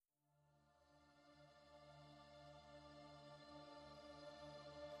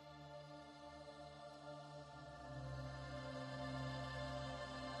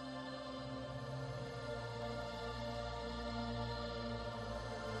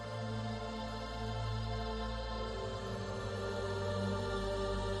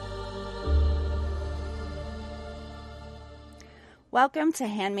Welcome to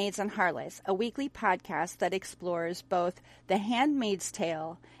Handmaids and Harlots, a weekly podcast that explores both The Handmaid's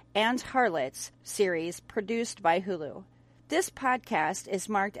Tale and Harlots series produced by Hulu. This podcast is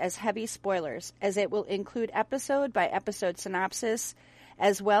marked as heavy spoilers, as it will include episode-by-episode synopsis,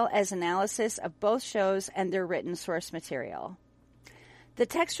 as well as analysis of both shows and their written source material. The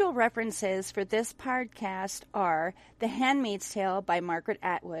textual references for this podcast are The Handmaid's Tale by Margaret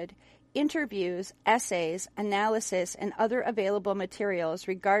Atwood, interviews, essays, analysis, and other available materials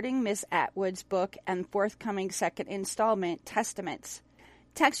regarding Miss Atwood's book and forthcoming second installment, Testaments.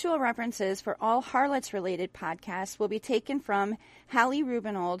 Textual references for all Harlots-related podcasts will be taken from Hallie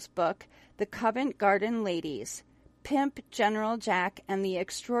Rubinold's book, The Covent Garden Ladies, Pimp General Jack and the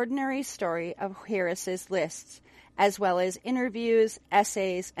Extraordinary Story of Harris's Lists, as well as interviews,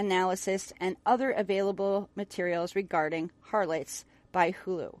 essays, analysis, and other available materials regarding Harlots by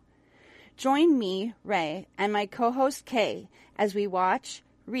Hulu. Join me, Ray, and my co-host Kay as we watch,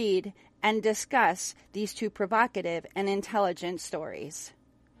 read, and discuss these two provocative and intelligent stories.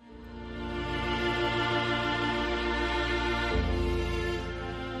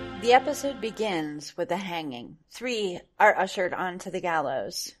 The episode begins with a hanging. 3 are ushered onto the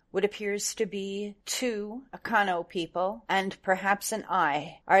gallows. What appears to be 2 Akano people and perhaps an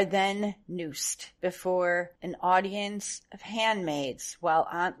eye are then noosed before an audience of handmaids while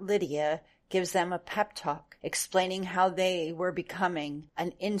Aunt Lydia gives them a pep talk, explaining how they were becoming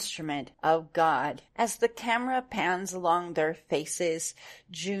an instrument of God. As the camera pans along their faces,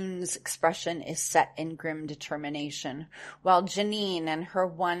 June's expression is set in grim determination, while Janine and her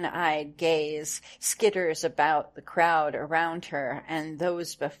one-eyed gaze skitters about the crowd around her and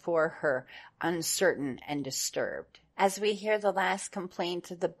those before her, uncertain and disturbed. As we hear the last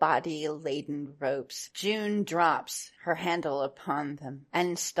complaint of the body-laden ropes, June drops her handle upon them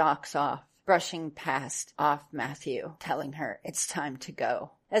and stalks off, brushing past off Matthew, telling her it's time to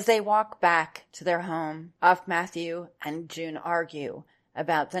go. As they walk back to their home, off Matthew and June argue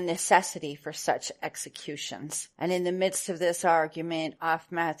about the necessity for such executions. And in the midst of this argument, off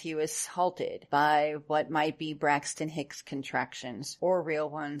Matthew is halted by what might be Braxton Hicks contractions, or real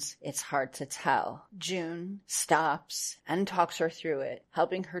ones. It's hard to tell. June stops and talks her through it,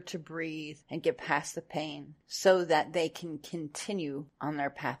 helping her to breathe and get past the pain so that they can continue on their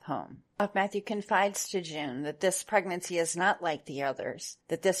path home. Matthew confides to June that this pregnancy is not like the others,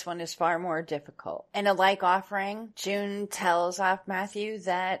 that this one is far more difficult. In a like offering, June tells Matthew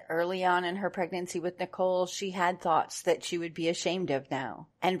that early on in her pregnancy with Nicole, she had thoughts that she would be ashamed of now.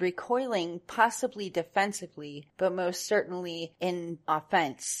 And recoiling, possibly defensively, but most certainly in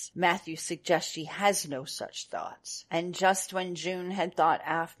offense, Matthew suggests she has no such thoughts. And just when June had thought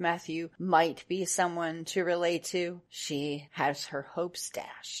Matthew might be someone to relate to, she has her hopes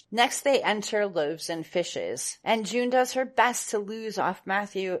dashed. Next, they enter Loaves and Fishes, and June does her best to lose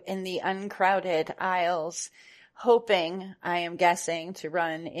Matthew in the uncrowded aisles, hoping, I am guessing, to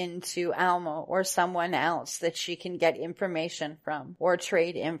run into Alma or someone else that she can get information from or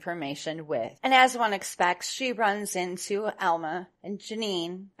trade information with. And as one expects, she runs into Alma and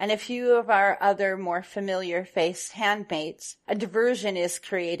Janine and a few of our other more familiar-faced handmaids. A diversion is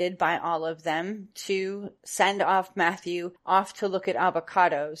created by all of them to send Matthew off to look at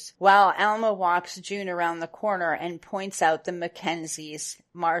avocados, while Alma walks June around the corner and points out the Mackenzies,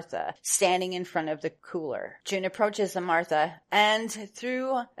 Martha, standing in front of the cooler. June approaches Martha, and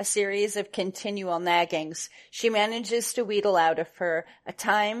through a series of continual naggings, she manages to wheedle out of her a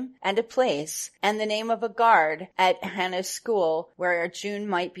time and a place and the name of a guard at Hannah's school where June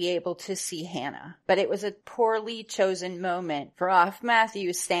might be able to see Hannah. But it was a poorly chosen moment, for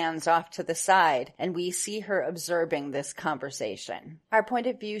Matthew stands off to the side, and we see her observing this conversation. Our point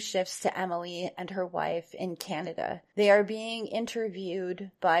of view shifts to Emily and her wife in Canada. They are being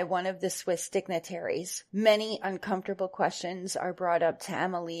interviewed by one of the Swiss dignitaries. Many uncomfortable questions are brought up to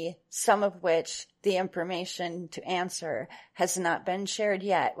Emily, some of which the information to answer has not been shared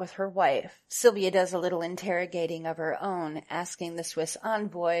yet with her wife. Sylvia does a little interrogating of her own, asking the Swiss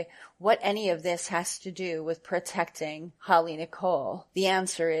envoy what any of this has to do with protecting Holly Nicole. The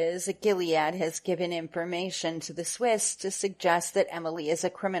answer is that Gilead has given information to the Swiss to suggest that Emily is a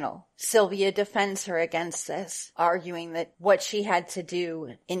criminal. Sylvia defends her against this, arguing that what she had to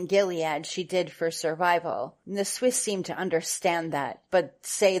do in Gilead she did for survival. And the Swiss seem to understand that, but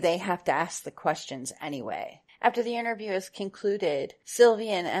say they have to ask the questions anyway. After the interview is concluded,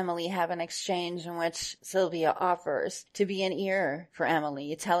 Sylvia and Emily have an exchange in which Sylvia offers to be an ear for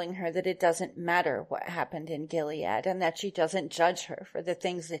Emily, telling her that it doesn't matter what happened in Gilead and that she doesn't judge her for the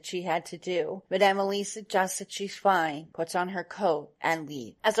things that she had to do. But Emily suggests that she's fine, puts on her coat, and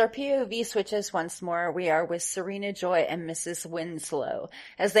leaves. As our POV switches once more, we are with Serena Joy and Mrs. Winslow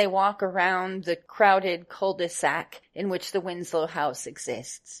as they walk around the crowded cul-de-sac in which the Winslow house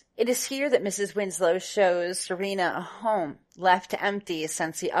exists. It is here that Mrs. Winslow shows Serena a home left empty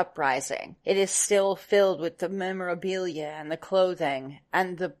since the uprising. It is still filled with the memorabilia and the clothing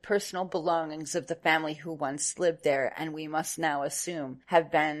and the personal belongings of the family who once lived there and we must now assume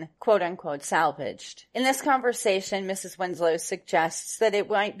have been quote-unquote salvaged. In this conversation, Mrs. Winslow suggests that it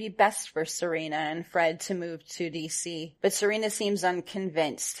might be best for Serena and Fred to move to D.C., but Serena seems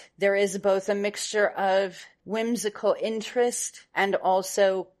unconvinced. There is both a mixture of whimsical interest and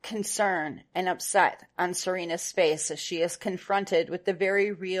also concern and upset on Serena's face as she is confronted with the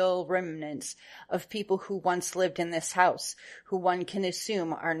very real remnants of people who once lived in this house, who one can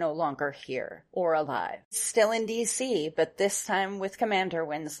assume are no longer here or alive. Still in D.C., but this time with Commander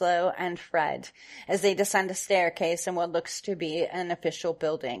Winslow and Fred as they descend a staircase in what looks to be an official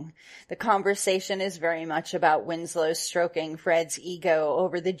building. The conversation is very much about Winslow stroking Fred's ego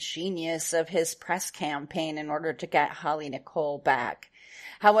over the genius of his press campaign in order to get Holly Nicole back.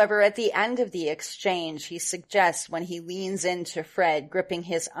 However, at the end of the exchange, he suggests when he leans into Fred, gripping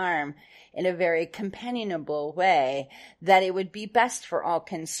his arm in a very companionable way, that it would be best for all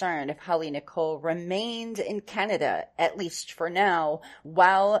concerned if Holly Nicole remained in Canada, at least for now,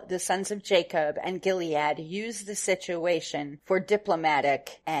 while the sons of Jacob and Gilead use the situation for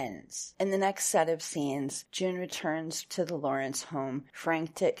diplomatic ends. In the next set of scenes, June returns to the Lawrence home,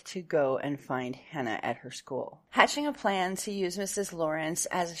 frantic to go and find Hannah at her school. Hatching a plan to use Mrs. Lawrence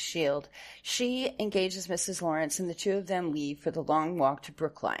as a shield, she engages Mrs. Lawrence and the two of them leave for the long walk to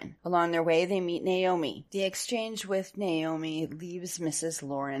Brookline. Along their way, they meet Naomi. The exchange with Naomi leaves Mrs.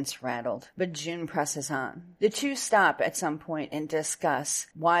 Lawrence rattled, but June presses on. The two stop at some point and discuss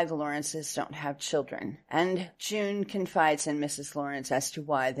why the Lawrences don't have children, and June confides in Mrs. Lawrence as to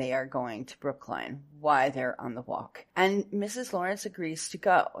why they are going to Brookline, why they're on the walk. And Mrs. Lawrence agrees to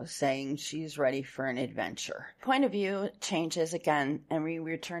go, saying she's ready for an adventure. Point of view changes again, and we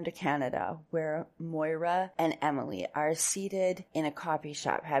return to Canada, where Moira and Emily are seated in a coffee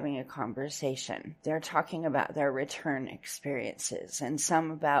shop having a conversation. They're talking about their return experiences and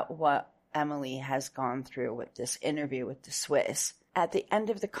some about what Emily has gone through with this interview with the Swiss. At the end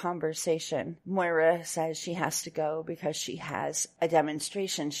of the conversation, Moira says she has to go because she has a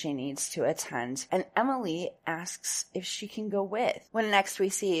demonstration she needs to attend, and Emily asks if she can go with. When next we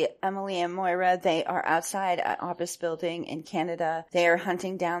see Emily and Moira, they are outside an office building in Canada. They are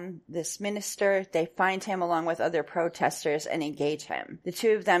hunting down this minister. They find him along with other protesters and engage him. The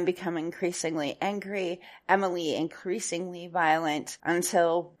two of them become increasingly angry, Emily increasingly violent,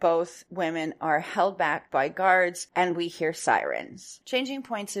 until both women are held back by guards and we hear sirens. Changing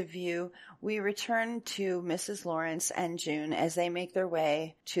points of view, we return to Mrs. Lawrence and June as they make their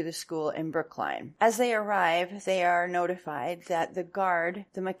way to the school in Brookline. As they arrive, they are notified that the guard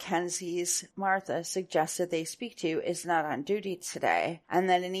the Mackenzies Martha suggested they speak to is not on duty today, and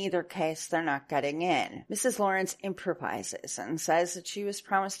that in either case they're not getting in. Mrs. Lawrence improvises and says that she was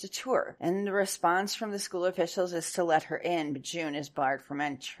promised a tour, and the response from the school officials is to let her in, but June is barred from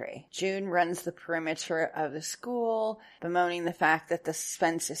entry. June runs the perimeter of the school, bemoaning the fact that the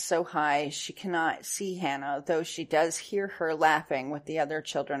fence is so high she cannot see Hannah, though she does hear her laughing with the other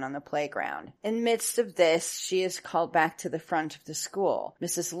children on the playground. In midst of this, she is called back to the front of the school.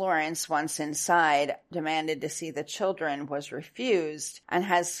 Mrs. Lawrence, once inside, demanded to see the children, was refused, and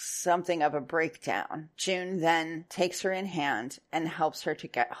has something of a breakdown. June then takes her in hand and helps her to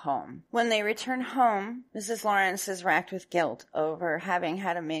get home. When they return home, Mrs. Lawrence is racked with guilt over having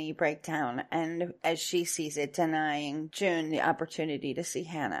had a mini breakdown, and as she sees it, denying June the opportunity to see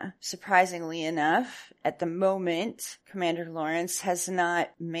Hannah. Surprisingly enough, at the moment, Commander Lawrence has not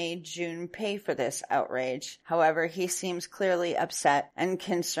made June pay for this outrage. However, he seems clearly upset and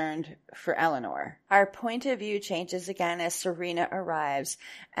concerned for Eleanor. Our point of view changes again as Serena arrives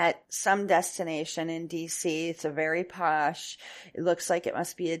at some destination in D.C. It's a very posh. It looks like it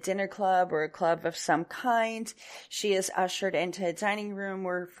must be a dinner club or a club of some kind. She is ushered into a dining room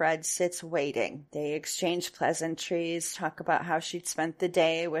where Fred sits waiting. They exchange pleasantries, talk about how she'd spent the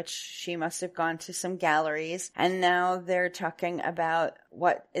day, which she must have gone to some galleries, and now they're talking about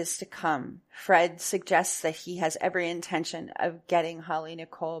what is to come Fred suggests that he has every intention of getting Holly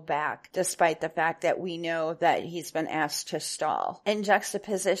Nicole back, despite the fact that we know that he's been asked to stall. In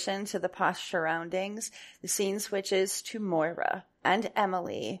juxtaposition to the posh surroundings, the scene switches to Moira and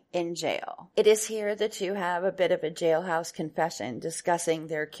Emily in jail. It is here the two have a bit of a jailhouse confession discussing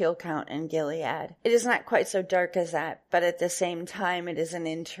their kill count in Gilead. It is not quite so dark as that, but at the same time it is an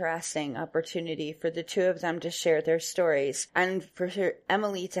interesting opportunity for the two of them to share their stories and for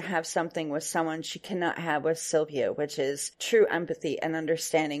Emily to have something with someone she cannot have with Sylvia, which is true empathy and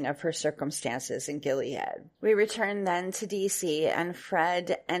understanding of her circumstances in Gilead. We return then to DC and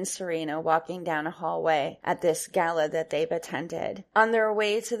Fred and Serena walking down a hallway at this gala that they've attended. On their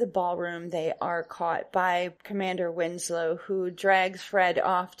way to the ballroom, they are caught by Commander Winslow, who drags Fred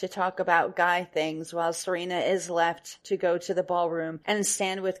off to talk about guy things while Serena is left to go to the ballroom and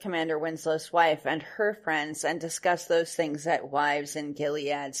stand with Commander Winslow's wife and her friends and discuss those things that wives in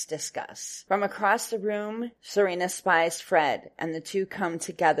Gilead's discuss. From across the room, Serena spies Fred, and the two come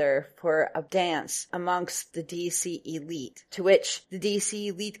together for a dance amongst the DC elite, to which the DC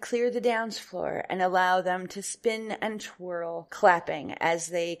elite clear the dance floor and allow them to spin and twirl, clapping as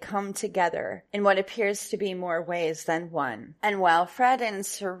they come together in what appears to be more ways than one. And while Fred and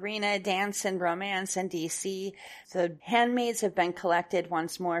Serena dance in romance in DC, the handmaids have been collected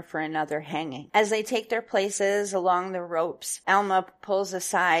once more for another hanging. As they take their places along the ropes, Alma pulls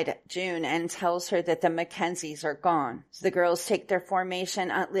aside June and tells her that the Mackenzies are gone. So the girls take their formation.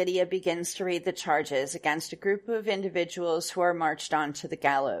 Aunt Lydia begins to read the charges against a group of individuals who are marched on to the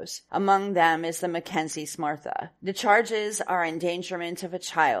gallows. Among them is the Mackenzies' Martha. The charges are endangerment of a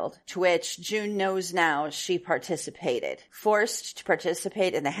child, to which June knows now she participated. Forced to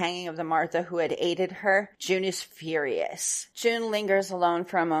participate in the hanging of the Martha who had aided her, June is furious. June lingers alone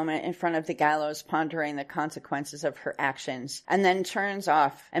for a moment in front of the gallows, pondering the consequences of her actions, and then turns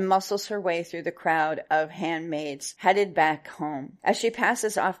off and muscles her way through the crowd of handmaids, headed back home. As she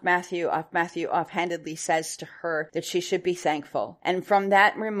passes off Matthew offhandedly says to her that she should be thankful. And from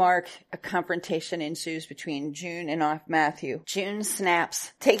that remark, a confrontation ensues between June and off Matthew. June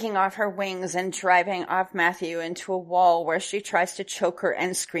snaps, taking off her wings and driving off Matthew into a wall where she tries to choke her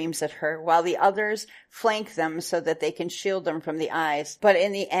and screams at her, while the others flank them so that they can shield them from the eyes. But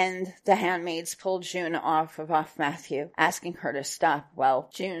in the end, the handmaids pull June off Matthew, asking her to stop. Well,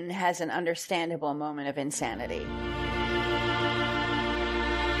 June has an understandable moment of insanity.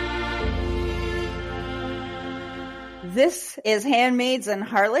 This is Handmaids and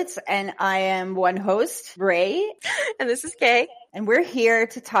Harlots, and I am one host, Ray. And this is Kay. And we're here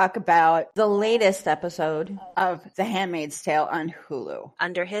to talk about the latest episode of The Handmaid's Tale on Hulu.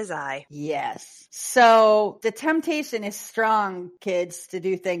 Under His Eye. Yes. So the temptation is strong, kids, to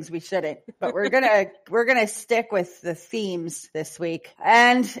do things we shouldn't. But we're gonna stick with the themes this week.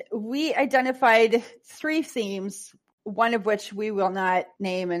 And we identified 3 themes, one of which we will not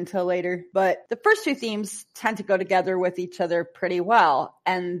name until later. But the first 2 themes tend to go together with each other pretty well,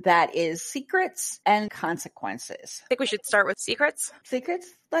 and that is secrets and consequences. I think we should start with secrets.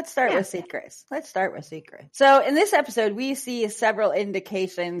 Secrets? Let's start with secrets. So in this episode, we see several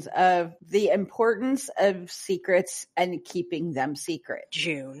indications of the importance of secrets and keeping them secret.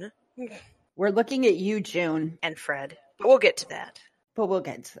 June. We're looking at you, June. And Fred. But we'll get to that.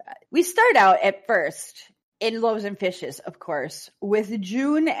 We start out at first in Loaves and Fishes, of course, with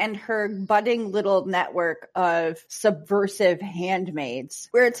June and her budding little network of subversive handmaids,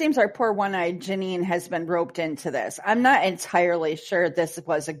 where it seems our poor one-eyed Janine has been roped into this. I'm not entirely sure this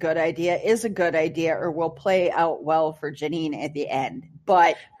was a good idea, is a good idea, or will play out well for Janine at the end.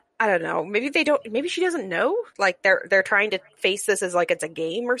 But I don't know. Maybe she doesn't know. Like they're trying to face this as like it's a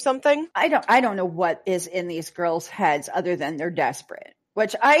game or something. I don't know what is in these girls' heads other than they're desperate.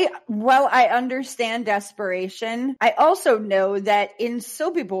 Which I understand desperation, I also know that in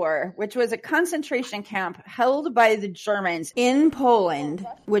Sobibor, which was a concentration camp held by the Germans in Poland,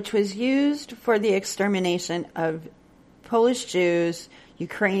 which was used for the extermination of Polish Jews,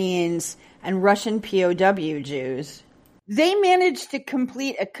 Ukrainians, and Russian POW Jews, they managed to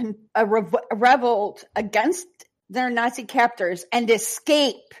complete a revolt against their Nazi captors and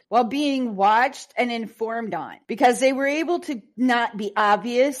escape while being watched and informed on, because they were able to not be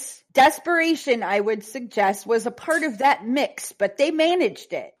obvious. Desperation, I would suggest, was a part of that mix, but they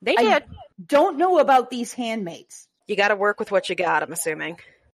managed it. They did. I don't know about these handmaids. You got to work with what you got, I'm assuming.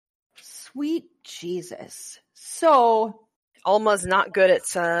 Sweet Jesus. So Alma's not good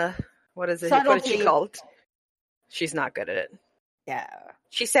at, what is she called? She's not good at it. Yeah.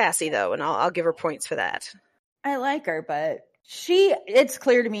 She's sassy though, and I'll give her points for that. I like her, but it's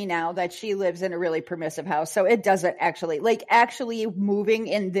clear to me now that she lives in a really permissive house. So it doesn't actually moving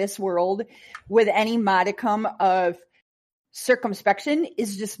in this world with any modicum of circumspection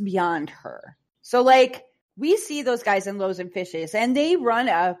is just beyond her. So like we see those guys in Loaves and Fishes and they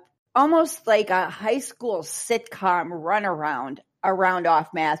run almost like a high school sitcom runaround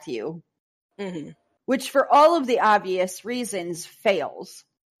off Matthew, which for all of the obvious reasons fails.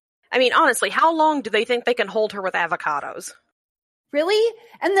 I mean, honestly, how long do they think they can hold her with avocados? Really?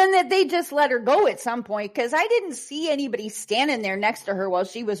 And then that they just let her go at some point, because I didn't see anybody standing there next to her while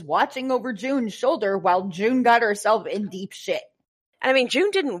she was watching over June's shoulder while June got herself in deep shit. And I mean, June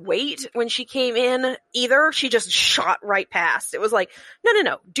didn't wait when she came in either. She just shot right past. It was like,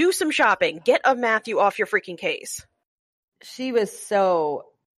 no. Do some shopping. Get a Matthew off your freaking case. She was so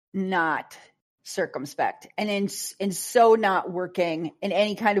not circumspect and so not working in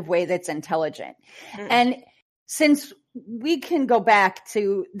any kind of way that's intelligent. And since we can go back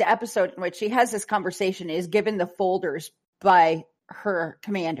to the episode in which she has this conversation, is given the folders by her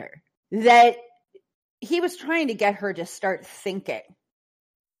commander, that he was trying to get her to start thinking.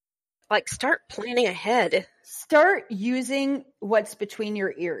 Like, start planning ahead. Start using what's between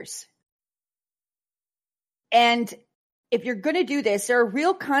your ears. And if you're going to do this, there are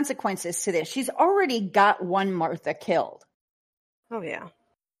real consequences to this. She's already got one Martha killed. Oh, yeah.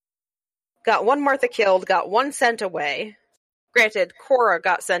 Got one Martha killed, got one sent away. Granted, Cora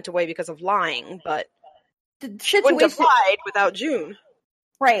got sent away because of lying, but she wouldn't have lied without June.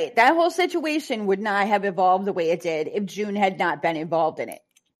 Right. That whole situation would not have evolved the way it did if June had not been involved in it.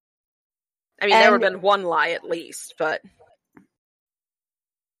 I mean, there would have been one lie at least, but...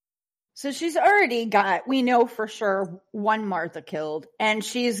 So she's already got, we know for sure, one Martha killed, and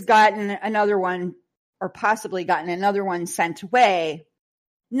she's gotten another one, or possibly gotten another one sent away.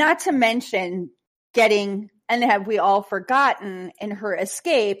 Not to mention getting, and have we all forgotten in her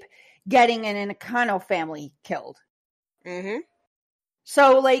escape, getting an Nakano family killed.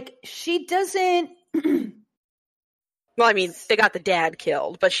 So, like, she doesn't... Well, I mean, they got the dad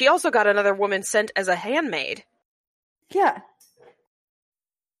killed, but she also got another woman sent as a handmaid. Yeah.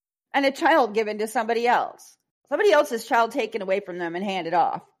 And a child given to somebody else. Somebody else's child taken away from them and handed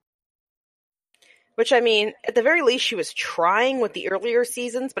off. Which, I mean, at the very least, she was trying with the earlier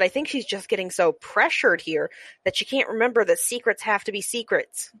seasons, but I think she's just getting so pressured here that she can't remember that secrets have to be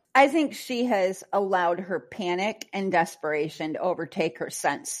secrets. I think she has allowed her panic and desperation to overtake her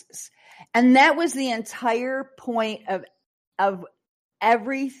senses. And that was the entire point of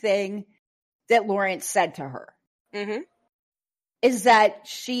everything that Lawrence said to her. Is that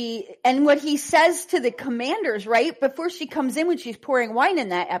and what he says to the commanders, right, before she comes in when she's pouring wine in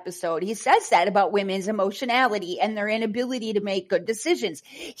that episode, he says that about women's emotionality and their inability to make good decisions.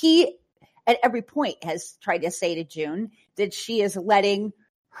 He, at every point, has tried to say to June that she is letting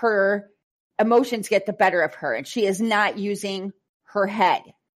her emotions get the better of her and she is not using her head.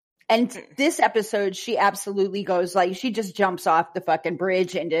 And this episode, she absolutely goes, like, she just jumps off the fucking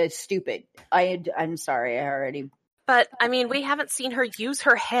bridge into stupid. I'm sorry, I already... But, I mean, we haven't seen her use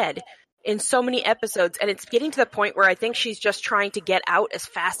her head in so many episodes, and it's getting to the point where I think she's just trying to get out as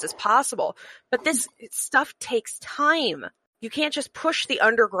fast as possible. But this stuff takes time. You can't just push the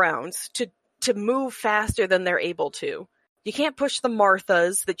undergrounds to move faster than they're able to. You can't push the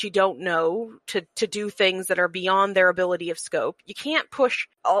Marthas that you don't know to do things that are beyond their ability of scope. You can't push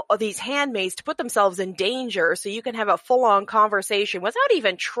all of these handmaids to put themselves in danger so you can have a full-on conversation without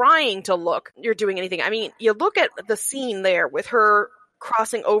even trying to look you're doing anything. I mean, you look at the scene there with her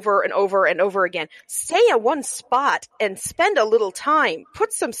crossing over and over and over again. Stay at one spot and spend a little time.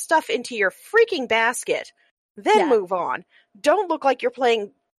 Put some stuff into your freaking basket. Then move on. Don't look like you're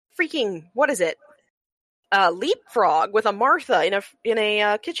playing freaking, what is it? Leapfrog with a Martha in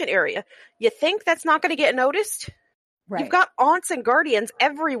a kitchen area. You think that's not going to get noticed? Right. You've got aunts and guardians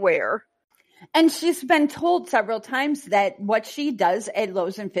everywhere. And she's been told several times that what she does at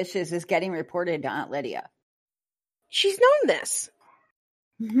Loaves and Fishes is getting reported to Aunt Lydia. She's known this.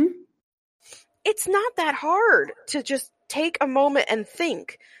 It's not that hard to just take a moment and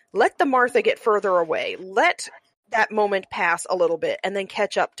think. Let the Martha get further away. Let that moment pass a little bit and then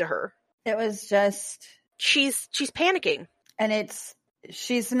catch up to her. It was just... She's panicking. And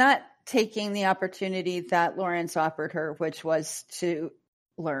she's not taking the opportunity that Lawrence offered her, which was to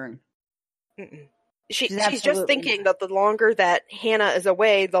learn. She's just thinking that the longer that Hannah is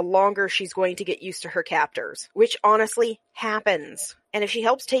away, the longer she's going to get used to her captors, which honestly happens. And if she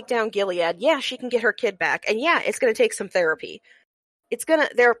helps take down Gilead, yeah, she can get her kid back. And yeah, it's going to take some therapy.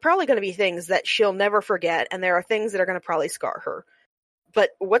 There are probably going to be things that she'll never forget, and there are things that are going to probably scar her.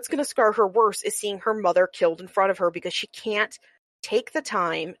 But what's going to scar her worse is seeing her mother killed in front of her because she can't take the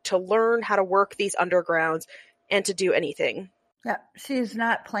time to learn how to work these undergrounds and to do anything. Yeah, she's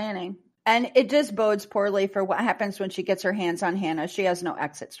not planning. And it just bodes poorly for what happens when she gets her hands on Hannah. She has no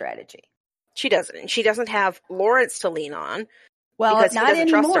exit strategy. She doesn't. And she doesn't have Lawrence to lean on. Well, not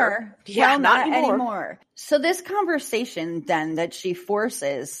anymore. Yeah, well, not anymore. So this conversation then that she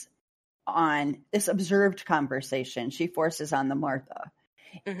forces on, this observed conversation she forces on the Martha,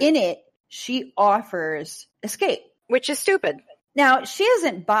 in it, she offers escape. Which is stupid. Now, she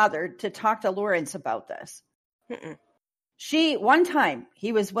hasn't bothered to talk to Lawrence about this. One time,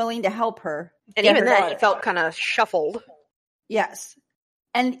 he was willing to help her. And even then, he felt kind of shuffled. Yes.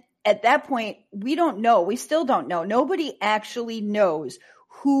 And at that point, we don't know. We still don't know. Nobody actually knows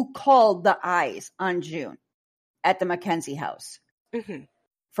who called the eyes on June at the Mackenzie house.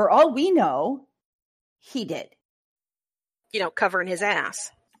 For all we know, he did. Covering his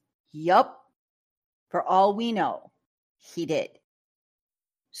ass. Yup. For all we know, he did.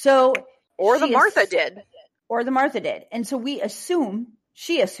 So, or the Martha did. Or the Martha did. And so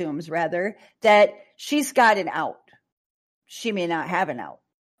she assumes rather, that she's got an out. She may not have an out.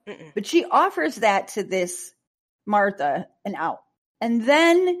 But she offers that to this Martha, an out. And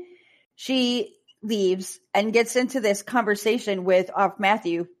then she leaves and gets into this conversation with Off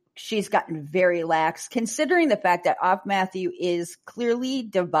Matthew. She's gotten very lax, considering the fact that Off Matthew is clearly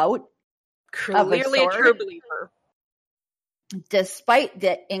devout. Clearly a true believer. Despite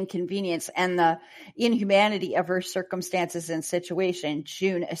the inconvenience and the inhumanity of her circumstances and situation,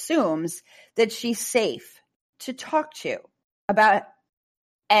 June assumes that she's safe to talk to about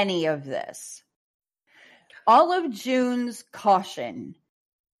any of this. All of June's caution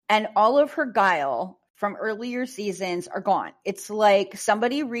and all of her guile from earlier seasons are gone. It's like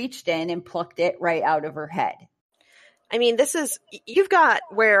somebody reached in and plucked it right out of her head. I mean, you've got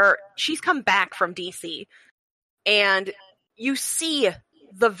where she's come back from DC and you see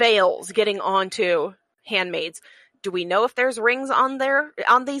the veils getting onto handmaids. Do we know if there's rings on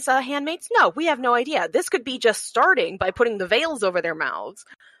these handmaids? No, we have no idea. This could be just starting by putting the veils over their mouths.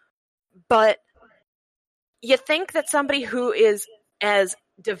 But you think that somebody who is as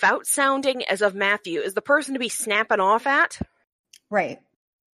devout sounding as of Matthew is the person to be snapping off at? Right.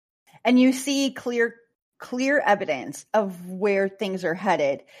 And you see clear evidence of where things are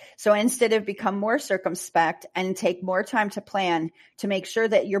headed. So instead of become more circumspect and take more time to plan to make sure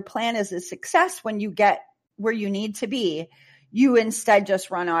that your plan is a success when you get where you need to be, you instead just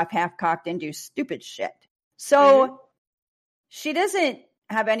run off half-cocked and do stupid shit. So she doesn't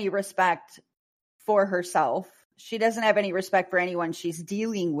have any respect for herself. She doesn't have any respect for anyone she's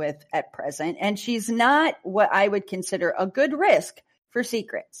dealing with at present. And she's not what I would consider a good risk for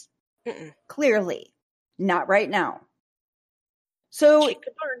secrets. Clearly. Not right now. So, she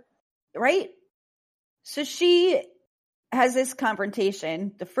could learn. Right? So she has this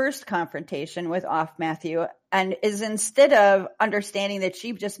confrontation, the first confrontation with Off Matthew, and is, instead of understanding that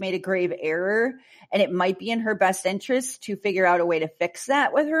she just made a grave error and it might be in her best interest to figure out a way to fix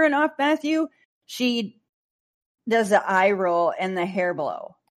that with her and Off Matthew, she does the eye roll and the hair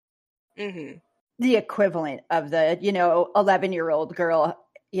blow. The equivalent of the, 11-year-old girl,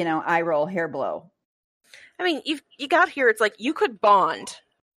 eye roll, hair blow. I mean, you got here, it's like you could bond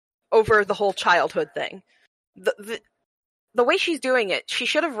over the whole childhood thing. The way she's doing it, she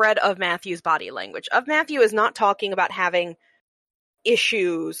should have read Of Matthew's body language. Of Matthew is not talking about having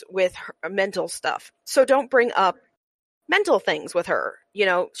issues with her mental stuff. So don't bring up mental things with her.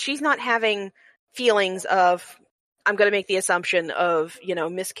 She's not having feelings of, I'm going to make the assumption of,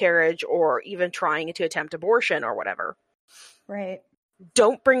 miscarriage or even trying to attempt abortion or whatever. Right.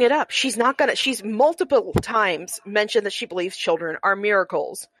 Don't bring it up. She's multiple times mentioned that she believes children are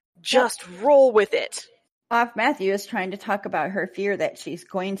miracles. Just roll with it. Off Matthew is trying to talk about her fear that she's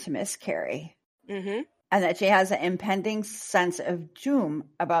going to miscarry. And that she has an impending sense of doom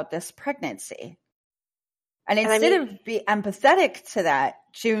about this pregnancy. And instead of being empathetic to that,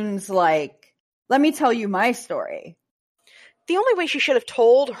 June's like, let me tell you my story. The only way she should have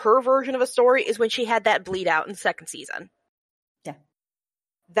told her version of a story is when she had that bleed out in the second season.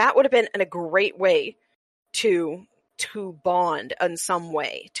 That would have been a great way to bond in some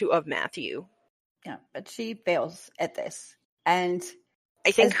way to Of Matthew. Yeah, but she fails at this. And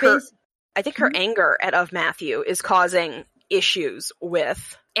I think her anger at Of Matthew is causing issues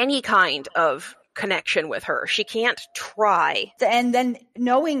with any kind of connection with her. She can't try. And then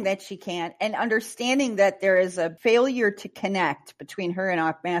knowing that she can't and understanding that there is a failure to connect between her and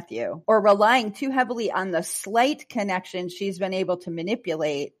Off Matthew, or relying too heavily on the slight connection she's been able to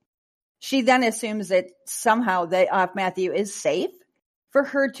manipulate, she then assumes that somehow that Off Matthew is safe for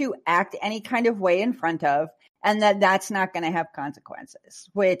her to act any kind of way in front of, and that's not going to have consequences,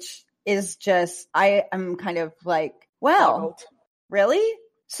 which is just, I am kind of like, well, really?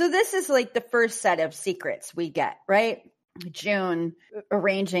 So this is like the first set of secrets we get, right? June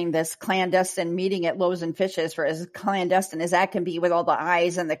arranging this clandestine meeting at Loaves and Fishes, for as clandestine as that can be, with all the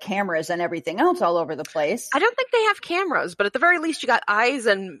eyes and the cameras and everything else all over the place. I don't think they have cameras, but at the very least you got eyes,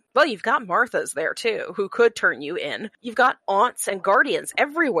 and, well, you've got Martha's there too, who could turn you in. You've got aunts and guardians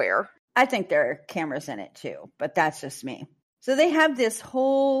everywhere. I think there are cameras in it too, but that's just me. So they have this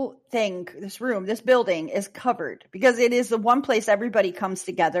whole thing, this room, this building is covered because it is the one place everybody comes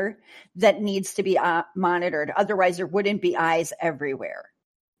together that needs to be monitored. Otherwise, there wouldn't be eyes everywhere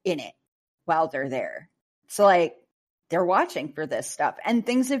in it while they're there. So like they're watching for this stuff, and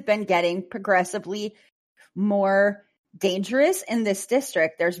things have been getting progressively more dangerous in this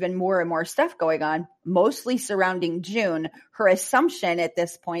district. There's been more and more stuff going on, mostly surrounding June. Her assumption at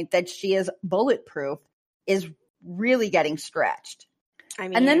this point that she is bulletproof is really getting stretched. I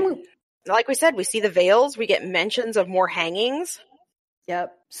mean, and then like we said, we see the veils, we get mentions of more hangings.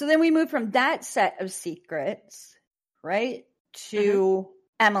 Yep. So then we move from that set of secrets, right, to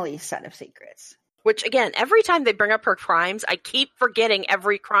Emily's set of secrets. Which, again, every time they bring up her crimes, I keep forgetting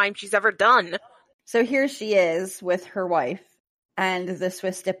every crime she's ever done. So here she is with her wife and the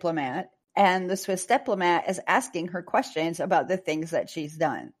Swiss diplomat, and the Swiss diplomat is asking her questions about the things that she's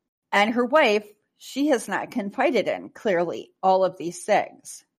done. And her wife, she has not confided in, clearly, all of these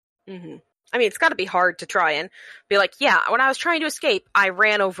things. Mm-hmm. I mean, it's got to be hard to try and be like, yeah, when I was trying to escape, I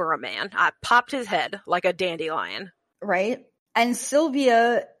ran over a man. I popped his head like a dandelion. Right? And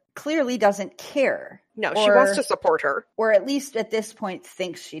Sylvia clearly doesn't care. No, she wants to support her. Or at least at this point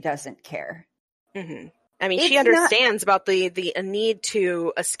thinks she doesn't care. Mm-hmm. I mean, she understands about the need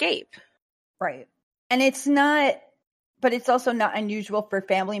to escape. Right. And it's not... But it's also not unusual for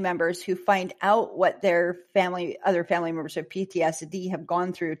family members who find out what their other family members of PTSD have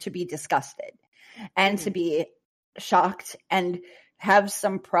gone through to be disgusted and to be shocked and have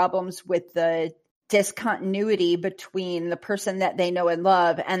some problems with the discontinuity between the person that they know and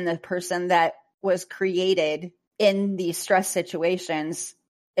love and the person that was created in these stress situations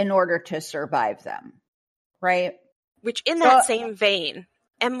in order to survive them. Right? Which, in that same vein,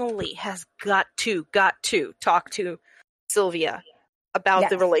 Emily has got to talk to Sylvia about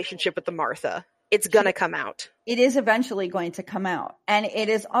the relationship with the Martha. It's gonna come out. It is eventually going to come out. And it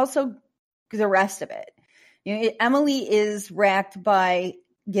is also the rest of it. You know, Emily is racked by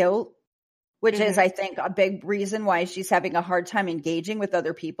guilt, which is, I think, a big reason why she's having a hard time engaging with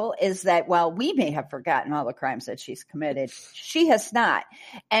other people, is that while we may have forgotten all the crimes that she's committed, she has not.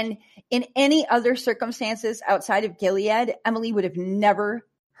 And in any other circumstances outside of Gilead, Emily would have never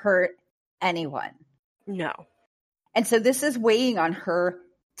hurt anyone. No. And so this is weighing on her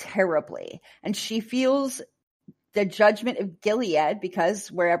terribly. And she feels the judgment of Gilead,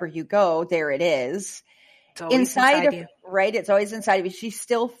 because wherever you go, there it is. It's always inside of you. Right? It's always inside of you. She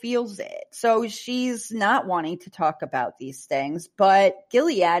still feels it. So she's not wanting to talk about these things, but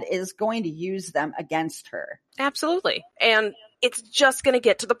Gilead is going to use them against her. Absolutely. And it's just going to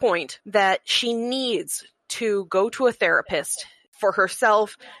get to the point that she needs to go to a therapist for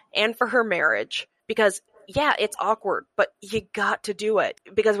herself and for her marriage, because yeah, it's awkward, but you got to do it.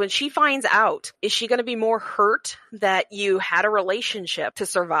 Because when she finds out, is she going to be more hurt that you had a relationship to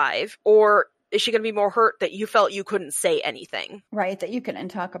survive, or is she going to be more hurt that you felt you couldn't say anything? Right, that you couldn't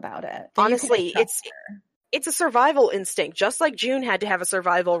talk about it. Honestly, it's a survival instinct, just like June had to have a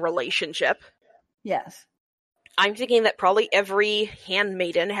survival relationship. Yes. I'm thinking that probably every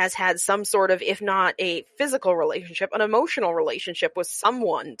handmaiden has had some sort of, if not a physical relationship, an emotional relationship with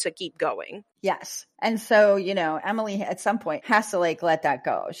someone to keep going. Yes. And so, you know, Emily at some point has to let that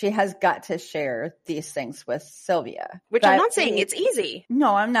go. She has got to share these things with Sylvia. Which I'm not saying it's easy.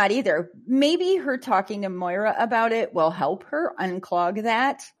 No, I'm not either. Maybe her talking to Moira about it will help her unclog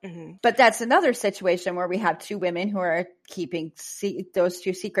that. Mm-hmm. But that's another situation where we have two women who are keeping those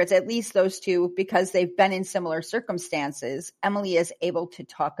two secrets, at least those two, because they've been in similar circumstances. Emily is able to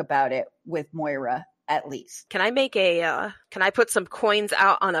talk about it with Moira. At least. Can I put some coins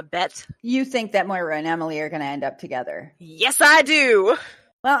out on a bet? You think that Moira and Emily are going to end up together? Yes, I do.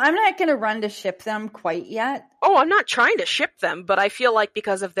 Well, I'm not going to run to ship them quite yet. Oh, I'm not trying to ship them, but I feel like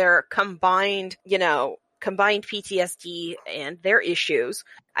because of their combined PTSD and their issues,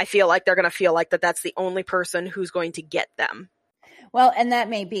 I feel like they're going to feel like that's the only person who's going to get them. Well, and that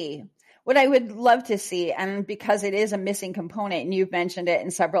may be. What I would love to see, and because it is a missing component, and you've mentioned it in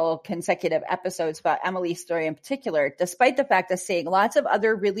several consecutive episodes about Emily's story in particular, despite the fact of seeing lots of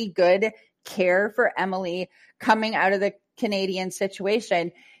other really good care for Emily coming out of the Canadian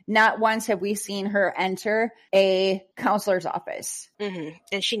situation. Not once have we seen her enter a counselor's office. Mm-hmm.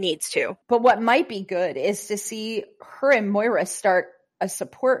 And she needs to. But what might be good is to see her and Moira start a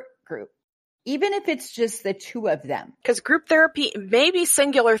support group, even if it's just the two of them. Because group therapy, maybe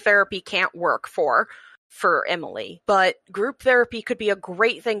singular therapy can't work for Emily, but group therapy could be a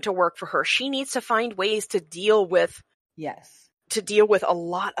great thing to work for her. She needs to find ways to deal with a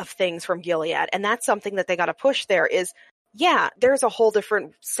lot of things from Gilead. And that's something that they got to push there is, yeah, there's a whole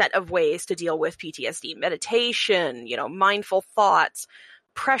different set of ways to deal with PTSD. Meditation, mindful thoughts,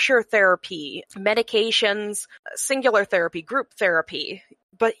 pressure therapy, medications, singular therapy, group therapy.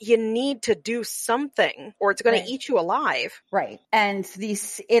 But you need to do something or it's going to eat you alive. Right. And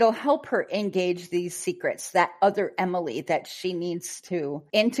it'll help her engage these secrets, that other Emily that she needs to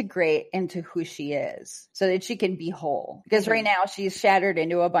integrate into who she is so that she can be whole. Because right now she's shattered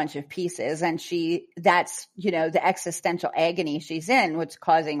into a bunch of pieces and that's the existential agony she's in, what's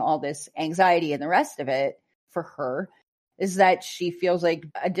causing all this anxiety and the rest of it for her. Is that she feels like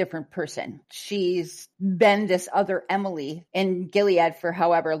a different person. She's been this other Emily in Gilead for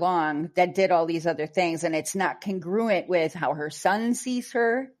however long that did all these other things, and it's not congruent with how her son sees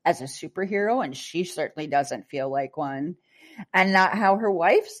her as a superhero, and she certainly doesn't feel like one, and not how her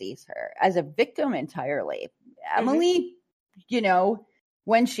wife sees her as a victim entirely. Emily,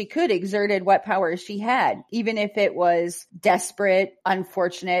 when she could, exerted what power she had. Even if it was desperate,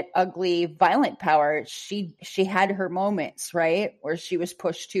 unfortunate, ugly, violent power, she had her moments, right? Where she was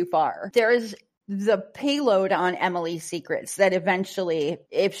pushed too far. There is the payload on Emily's secrets that eventually,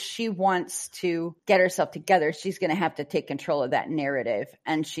 if she wants to get herself together, she's going to have to take control of that narrative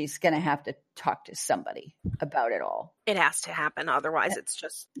and she's going to have to talk to somebody about it all. It has to happen. Otherwise,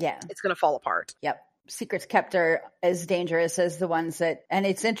 it's going to fall apart. Yep. Secrets kept are as dangerous as the ones that, and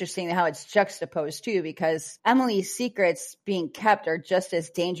it's interesting how it's juxtaposed too, because Emily's secrets being kept are just as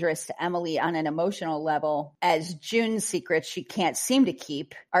dangerous to Emily on an emotional level as June's secrets she can't seem to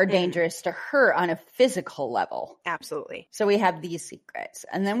keep are dangerous to her on a physical level. Absolutely. So we have these secrets.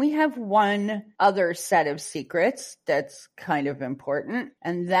 And then we have one other set of secrets that's kind of important,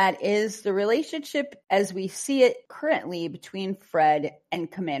 and that is the relationship as we see it currently between Fred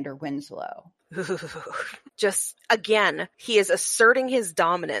and Commander Winslow. Just again, he is asserting his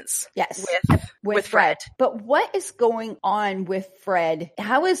dominance. Yes, with Fred. But what is going on with Fred?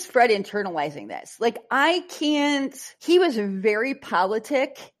 How is Fred internalizing this? He was very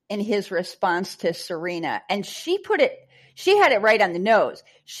politic in his response to Serena, and she had it right on the nose.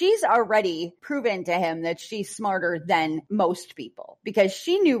 She's already proven to him that she's smarter than most people because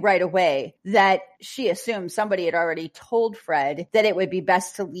she knew right away that she assumed somebody had already told Fred that it would be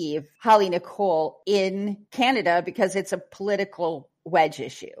best to leave Holly Nicole in Canada because it's a political wedge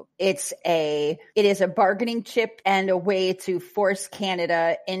issue. It is a bargaining chip and a way to force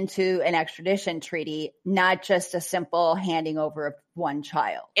Canada into an extradition treaty, not just a simple handing over of one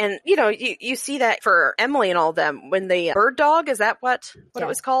child. And, you see that for Emily and all of them when the bird dog, is that what it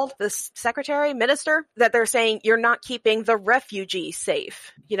was called? The secretary, minister, that they're saying you're not keeping the refugees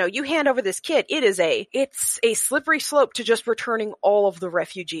safe. You hand over this kid, it's a slippery slope to just returning all of the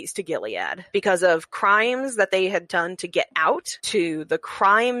refugees to Gilead because of crimes that they had done to get out, to the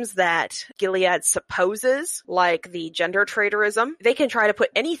crimes that Gilead supposes, like the gender traitorism. They can try to put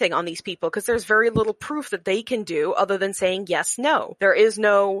anything on these people because there's very little proof that they can do other than saying yes, no.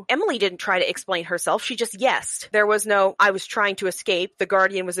 Emily didn't try to explain herself. She just yesed. There was no, I was trying to escape. The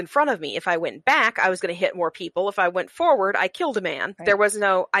Guardian was in front of me. If I went back, I was going to hit more people. If I went forward, I killed a man. Right. There was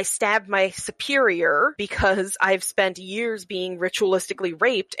no, I stabbed my superior because I've spent years being ritualistically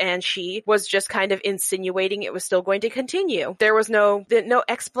raped and she was just kind of insinuating it was still going to continue. There was no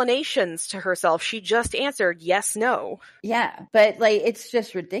explanations to herself. She just answered yes, no. Yeah, but it's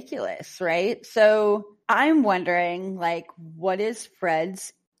just ridiculous, right? So I'm wondering, what is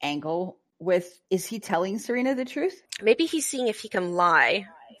Fred's angle is he telling Serena the truth? Maybe he's seeing if he can lie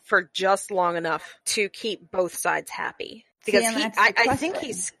for just long enough to keep both sides happy. Because I think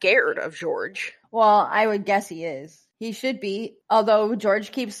he's scared of George. Well, I would guess he is. He should be, although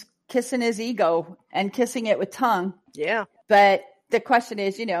George keeps kissing his ego and kissing it with tongue. Yeah. But the question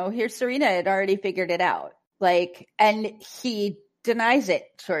is, here's Serena had already figured it out. And he denies it,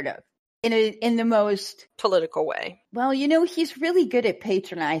 sort of. In the most political way. Well, he's really good at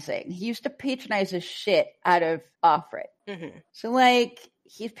patronizing. He used to patronize the shit out of Offred. Mm-hmm. So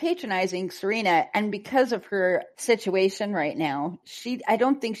he's patronizing Serena, and because of her situation right now, I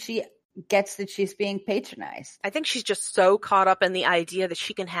don't think she gets that she's being patronized. I think she's just so caught up in the idea that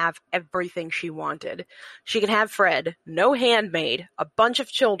she can have everything she wanted. She can have Fred, no handmaid, a bunch of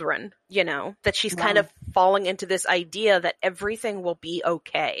children, that she's kind of falling into this idea that everything will be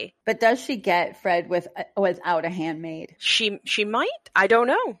okay. But does she get Fred without a handmaid? She might. I don't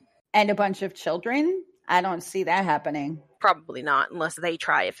know. And a bunch of children? I don't see that happening. Probably not, unless they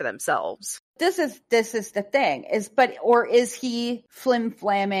try it for themselves. This is the thing. Or is he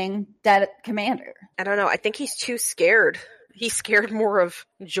flim-flamming that commander? I don't know. I think he's too scared. He's scared more of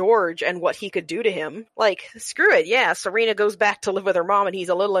George and what he could do to him. Like, screw it. Yeah, Serena goes back to live with her mom and he's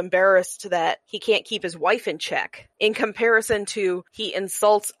a little embarrassed that he can't keep his wife in check. In comparison to he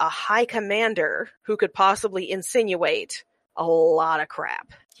insults a high commander who could possibly insinuate a lot of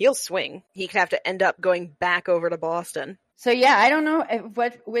crap. He'll swing. He could have to end up going back over to Boston. So yeah, I don't know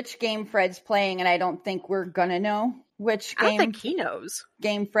which game Fred's playing, and I don't think we're gonna know which game. I don't think he knows.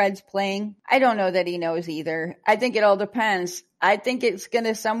 Game Fred's playing. I don't know that he knows either. I think it all depends. I think it's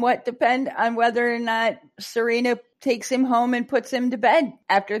gonna somewhat depend on whether or not Serena takes him home and puts him to bed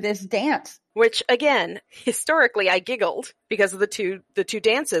after this dance. Which, again, historically I giggled because of the two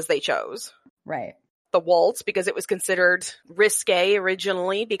dances they chose. Right. The waltz, because it was considered risque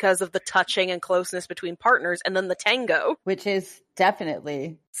originally because of the touching and closeness between partners, and then the tango. Which is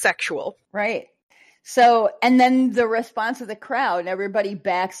definitely sexual. Right. So, and then the response of the crowd, everybody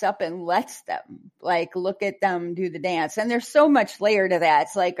backs up and lets them, look at them do the dance. And there's so much layer to that.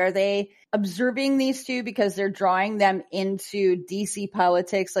 It's like, are they observing these two because they're drawing them into DC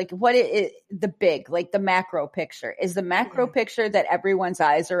politics? What is the big, the macro picture? Is the macro picture that everyone's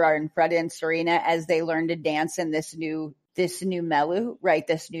eyes are on Fred and Serena as they learn to dance in this new milieu, right?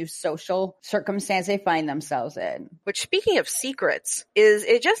 This new social circumstance they find themselves in. Which, speaking of secrets, is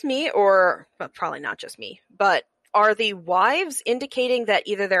it just me or, well, probably not just me, but are the wives indicating that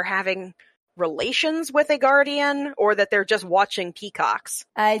either they're having relations with a guardian or that they're just watching peacocks?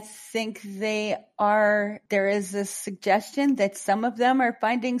 I think they are. There is a suggestion that some of them are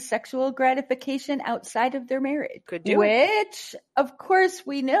finding sexual gratification outside of their marriage. Could do. Which, of course,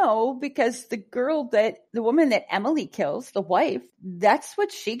 we know because the woman that Emily kills, the wife, that's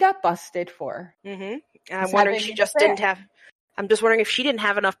what she got busted for. Mm-hmm. And I'm wondering if she just didn't have... I'm just wondering if she didn't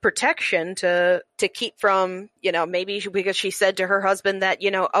have enough protection to keep from, maybe because she said to her husband that,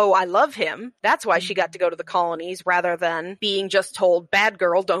 oh, I love him. That's why she got to go to the colonies rather than being just told, bad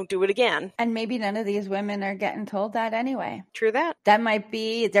girl, don't do it again. And maybe none of these women are getting told that anyway. True that. That might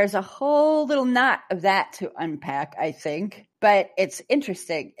be, there's a whole little knot of that to unpack, I think. But it's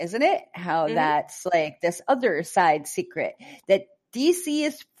interesting, isn't it? How that's this other side secret that DC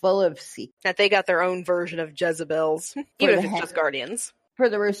is full of secrets. That they got their own version of Jezebels, even if it's just Guardians. For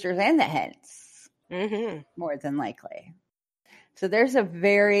the roosters and the hens. Mm-hmm. More than likely. So there's a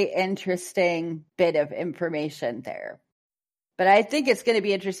very interesting bit of information there. But I think it's going to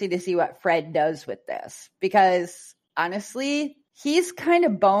be interesting to see what Fred does with this. Because, honestly, he's kind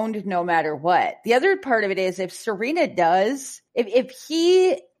of boned no matter what. The other part of it is if Serena does, if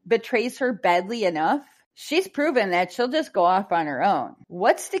he betrays her badly enough, she's proven that she'll just go off on her own.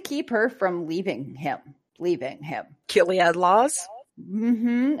 What's to keep her from leaving him? Gilead laws?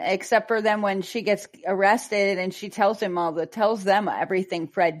 Mm-hmm. Except for then when she gets arrested and she tells them everything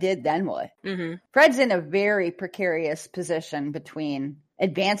Fred did, then what? Mm-hmm. Fred's in a very precarious position between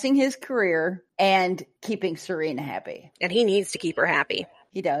advancing his career and keeping Serena happy. And he needs to keep her happy.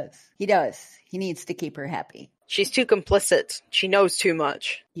 He does. He needs to keep her happy. She's too complicit. She knows too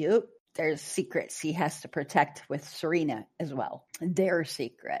much. Yep. There's secrets he has to protect with Serena as well. Their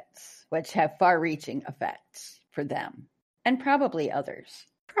secrets, which have far-reaching effects for them. And probably others.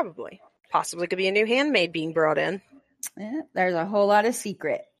 Probably. Possibly could be a new handmaid being brought in. Yeah, there's a whole lot of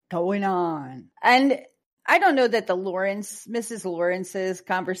secret going on. And I don't know that Mrs. Lawrence's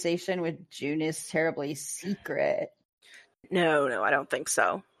conversation with June is terribly secret. No, I don't think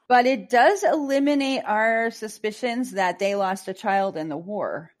so. But it does eliminate our suspicions that they lost a child in the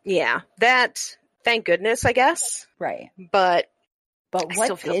war. Yeah, that, thank goodness, I guess. Right. But I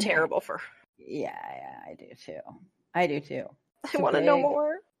still feel terrible for her. Yeah, I do too. I want to know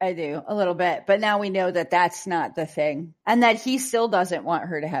more. I do, a little bit. But now we know that that's not the thing. And that he still doesn't want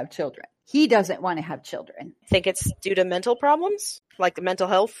her to have children. He doesn't want to have children. Think it's due to mental problems? Like the mental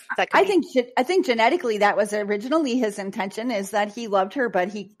health? I think genetically that was originally his intention, is that he loved her, but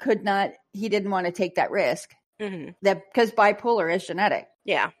he didn't want to take that risk. Mm-hmm. Because bipolar is genetic.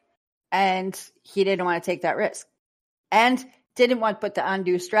 Yeah. And he didn't want to take that risk. And didn't want to put the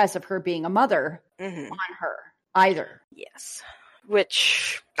undue stress of her being a mother on her either. Yes.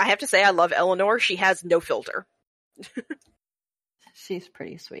 Which, I have to say, I love Eleanor. She has no filter. She's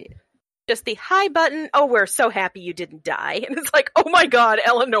pretty sweet. Just the hi button. Oh, we're so happy you didn't die. And it's like, oh my God,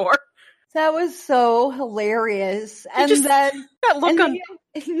 Eleanor. That was so hilarious. And just, then that look on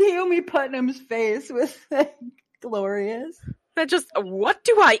Naomi Putnam's face was glorious. that just, what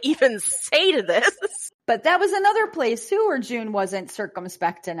do I even say to this? But that was another place too where June wasn't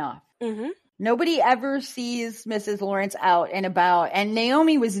circumspect enough. Mm-hmm. Nobody ever sees Mrs. Lawrence out and about, and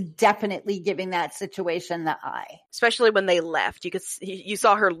Naomi was definitely giving that situation the eye. Especially when they left, you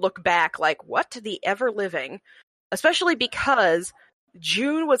saw her look back like, what to the ever living? Especially because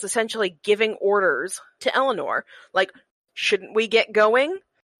June was essentially giving orders to Eleanor, like, shouldn't we get going?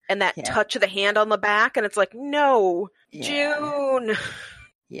 And that touch of the hand on the back, and it's like, no, June,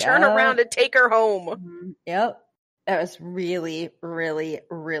 turn around and take her home. Yep, that was really, really,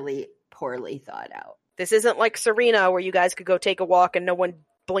 really poorly thought out. This isn't like Serena where you guys could go take a walk and no one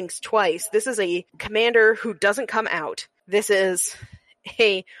blinks twice. This is a commander who doesn't come out. This is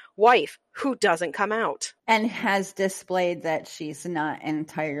a wife who doesn't come out. And has displayed that she's not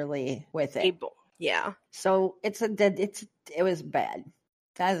entirely with it. Yeah. So it was bad.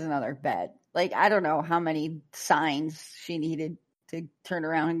 That's another bad. Like, I don't know how many signs she needed to turn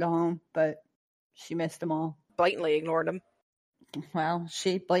around and go home, but she missed them all. Blatantly ignored them. Well,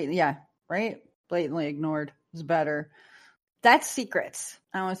 blatantly ignored. It was better. That's secrets.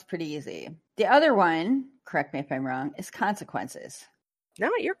 That was pretty easy. The other one, correct me if I'm wrong, is consequences.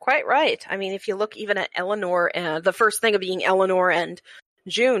 No, you're quite right. I mean, if you look even at Eleanor, and the first thing of being Eleanor and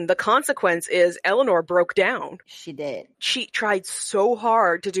June, the consequence is Eleanor broke down. She did. She tried so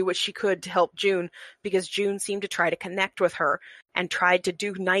hard to do what she could to help June because June seemed to try to connect with her and tried to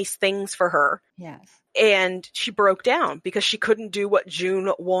do nice things for her. Yes. And she broke down because she couldn't do what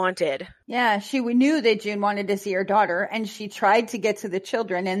June wanted. Yeah, she knew that June wanted to see her daughter, and she tried to get to the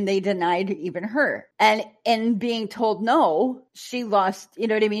children, and they denied even her. And in being told no, she lost, you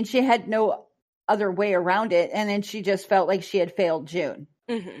know what I mean? She had no other way around it, and then she just felt like she had failed June.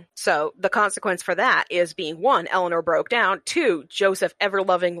 Mm-hmm. So the consequence for that is being 1, Eleanor broke down. 2, Joseph ever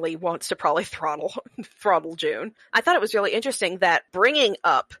lovingly wants to probably throttle June. I thought it was really interesting that bringing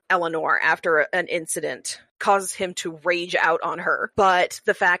up Eleanor after an incident causes him to rage out on her. But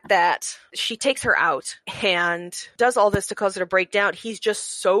the fact that she takes her out and does all this to cause her to break down, he's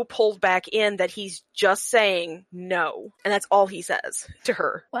just so pulled back in that he's just saying no. And that's all he says to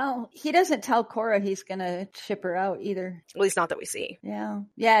her. Well, he doesn't tell Cora he's going to ship her out either. At least not that we see. Yeah.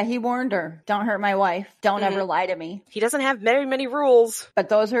 Yeah, he warned her. Don't hurt my wife. Don't ever lie to me. He doesn't have very many rules. But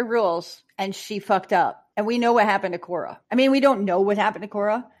those are rules. And she fucked up. And we know what happened to Cora. I mean, we don't know what happened to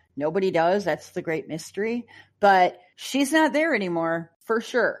Cora. Nobody does. That's the great mystery. But she's not there anymore, for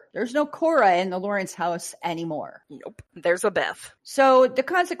sure. There's no Cora in the Lawrence house anymore. Nope. There's a Beth. So the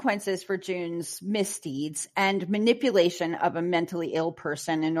consequences for June's misdeeds and manipulation of a mentally ill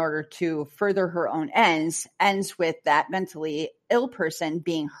person in order to further her own ends with that mentally ill person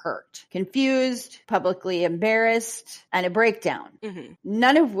being hurt, confused, publicly embarrassed, and a breakdown. Mm-hmm.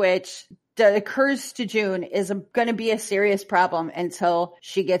 None of which that occurs to June is going to be a serious problem until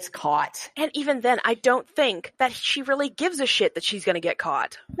she gets caught. And even then, I don't think that she really gives a shit that she's going to get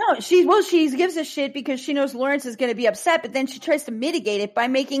caught. No, she gives a shit because she knows Lawrence is going to be upset, but then she tries to mitigate it by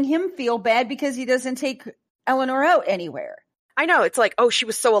making him feel bad because he doesn't take Eleanor out anywhere. I know, it's like, oh, she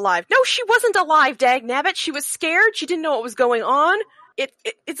was so alive. No, she wasn't alive, dagnabbit. She was scared. She didn't know what was going on.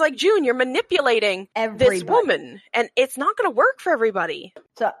 It's like, June, you're manipulating this woman, and it's not going to work for everybody.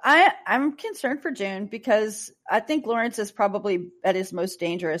 So I'm concerned for June because I think Lawrence is probably at his most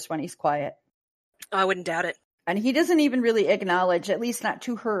dangerous when he's quiet. I wouldn't doubt it. And he doesn't even really acknowledge, at least not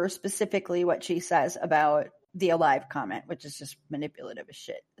to her specifically, what she says about the alive comment, which is just manipulative as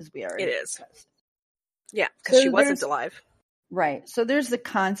shit, as we already discussed. Yeah, because she wasn't alive. Right. So there's the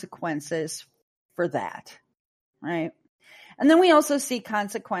consequences for that, right? And then we also see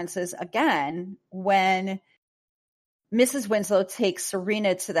consequences again when Mrs. Winslow takes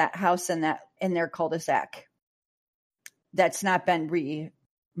Serena to that house in their cul-de-sac that's not been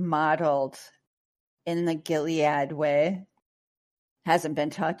remodeled in the Gilead way, hasn't been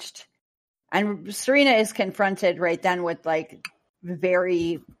touched. And Serena is confronted right then with like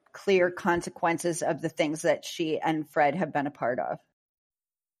very clear consequences of the things that she and Fred have been a part of.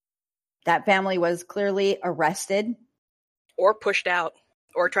 That family was clearly arrested. Or pushed out,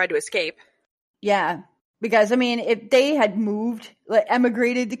 or tried to escape. Yeah, because I mean, if they had moved, like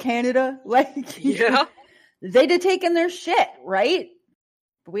emigrated to Canada, like yeah, they'd have taken their shit, right?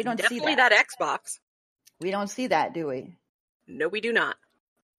 But we don't Definitely see that. That Xbox. We don't see that, do we? No, we do not.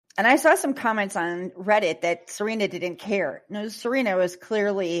 And I saw some comments on Reddit that Serena didn't care. No, Serena was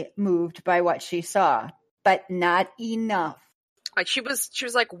clearly moved by what she saw, but not enough. Like she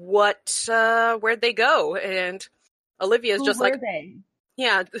was like, what, where'd they go? And Olivia's Who just were like, they?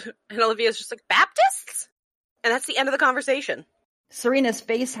 yeah. And Olivia's just like, Baptists? And that's the end of the conversation. Serena's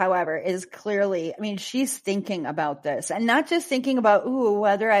face, however, is clearly, I mean, she's thinking about this and not just thinking about,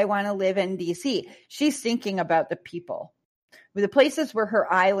 whether I want to live in DC. She's thinking about the people. The places where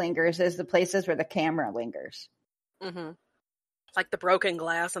her eye lingers is the places where the camera lingers. Mm-hmm. Like the broken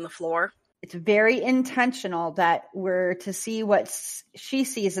glass on the floor. It's very intentional that we're to see what she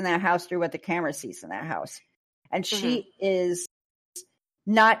sees in that house through what the camera sees in that house. And she is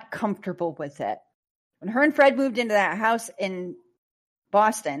not comfortable with it. When her and Fred moved into that house in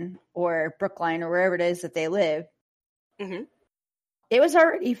Boston or Brookline or wherever it is that they live, it was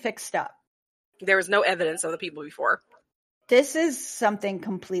already fixed up. There was no evidence of the people before. This is something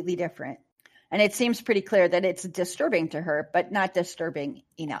completely different. And it seems pretty clear that it's disturbing to her, but not disturbing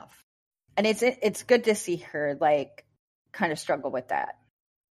enough. And it's good to see her like kind of struggle with that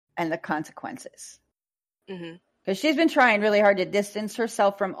and the consequences. Because she's been trying really hard to distance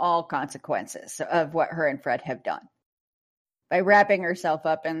herself from all consequences of what her and Fred have done by wrapping herself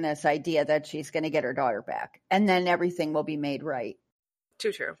up in this idea that she's going to get her daughter back and then everything will be made right.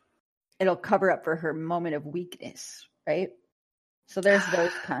 Too true. It'll cover up for her moment of weakness, right? So there's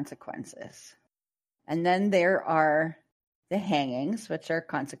those consequences. And then there are the hangings, which are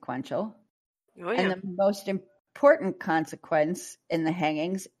consequential. Oh, yeah. And the most important consequence in the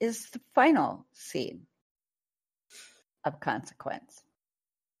hangings is the final scene of consequence.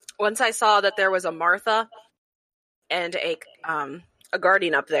 Once I saw that there was a Martha and a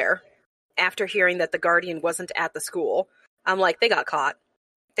guardian up there, after hearing that the guardian wasn't at the school, I'm like, they got caught.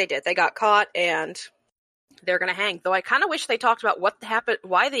 They did. They got caught, and they're going to hang. Though I kind of wish they talked about what happened,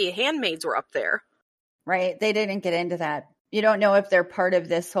 why the handmaids were up there. Right. They didn't get into that. You don't know if they're part of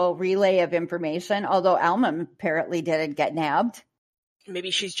this whole relay of information, although Alma apparently didn't get nabbed.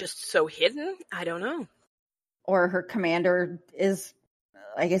 Maybe she's just so hidden. I don't know. Or her commander is,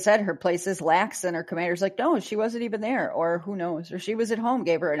 like I said, her place is lax and her commander's like, no, she wasn't even there. Or who knows? Or she was at home,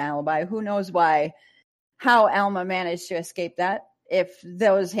 gave her an alibi. Who knows how Alma managed to escape that. If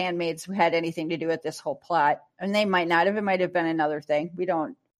those handmaids had anything to do with this whole plot. And they might not have. It might have been another thing. We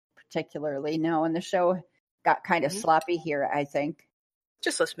don't particularly know. And the show got kind of sloppy here, I think.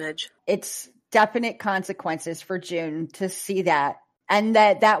 Just a smidge. It's definite consequences for June to see that. And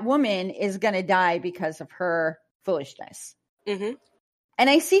that woman is going to die because of her foolishness. And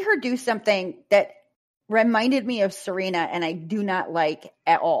I see her do something that reminded me of Serena, and I do not like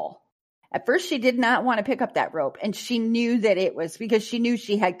at all. At first, she did not want to pick up that rope, and she knew that it was because she knew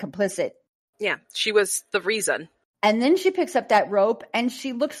she had complicit. Yeah, she was the reason. And then she picks up that rope, and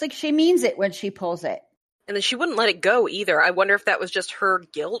she looks like she means it when she pulls it. And then she wouldn't let it go either. I wonder if that was just her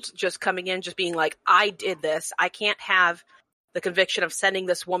guilt, just coming in, just being like, I did this. I can't have the conviction of sending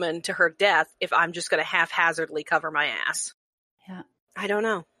this woman to her death if I'm just going to haphazardly cover my ass. Yeah. I don't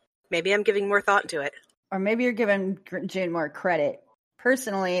know. Maybe I'm giving more thought to it. Or maybe you're giving June more credit.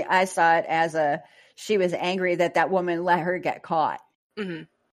 Personally, I saw it as she was angry that woman let her get caught.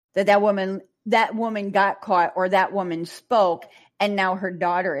 That woman got caught, or that woman spoke, and now her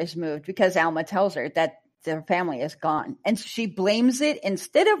daughter is moved because Alma tells her that their family is gone. And she blames it,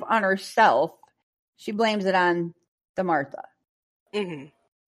 instead of on herself, she blames it on the Martha.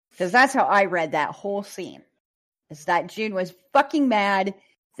 Because that's how I read that whole scene. Is that June was fucking mad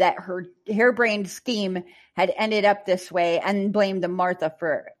that her harebrained scheme had ended up this way and blamed the Martha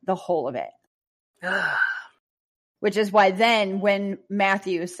for the whole of it. Which is why then when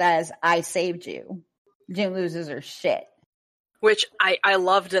Matthew says, I saved you, June loses her shit. Which I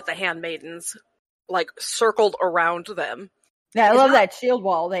loved that the handmaidens circled around them. Yeah, I love that shield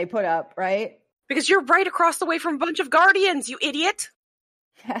wall they put up, right? Because you're right across the way from a bunch of guardians, you idiot.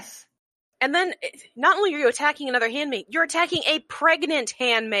 Yes. And then, not only are you attacking another handmaid, you're attacking a pregnant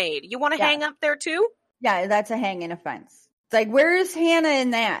handmaid. You want to hang up there too? Yeah, that's a hanging offense. It's like, where is Hannah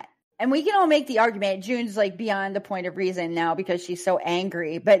in that? And we can all make the argument June's beyond the point of reason now because she's so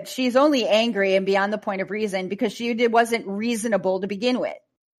angry. But she's only angry and beyond the point of reason because she wasn't reasonable to begin with.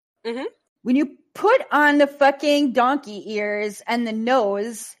 When you put on the fucking donkey ears and the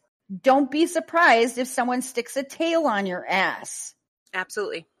nose, don't be surprised if someone sticks a tail on your ass.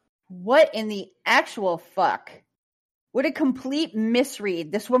 Absolutely. What in the actual fuck? What a complete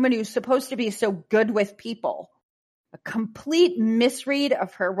misread. This woman who's supposed to be so good with people. A complete misread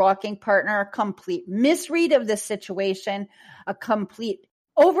of her walking partner. A complete misread of the situation. A complete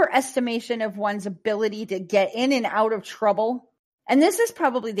overestimation of one's ability to get in and out of trouble. And this is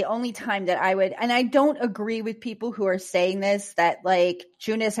probably the only time that I would, and I don't agree with people who are saying this, that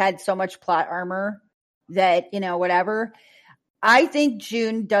June has had so much plot armor that, whatever. I think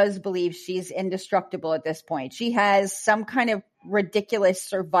June does believe she's indestructible at this point. She has some kind of ridiculous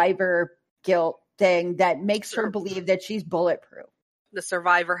survivor guilt thing that makes her believe that she's bulletproof. The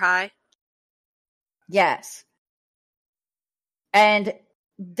survivor high? Yes. And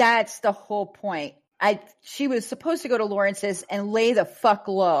that's the whole point. She was supposed to go to Lawrence's and lay the fuck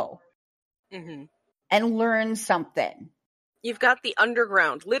low and learn something. You've got the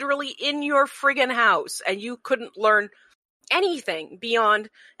underground literally in your friggin' house, and you couldn't learn anything beyond.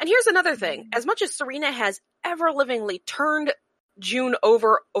 And here's another thing. As much as Serena has ever-livingly turned June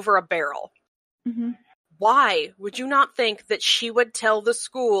over a barrel, why would you not think that she would tell the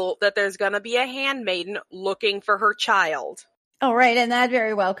school that there's going to be a handmaiden looking for her child? Oh, right. And that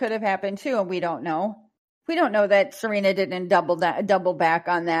very well could have happened too. And we don't know. We don't know that Serena didn't double back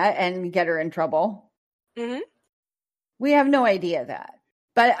on that and get her in trouble. We have no idea that.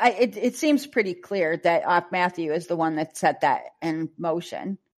 But it seems pretty clear that Off Matthew is the one that set that in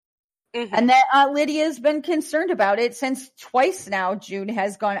motion. And that Lydia's been concerned about it since twice now. June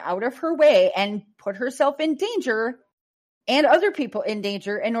has gone out of her way and put herself in danger and other people in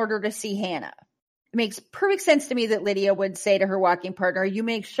danger in order to see Hannah. It makes perfect sense to me that Lydia would say to her walking partner, you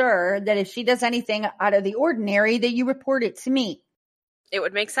make sure that if she does anything out of the ordinary, that you report it to me. It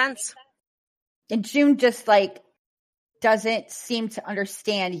would make sense. And June just doesn't seem to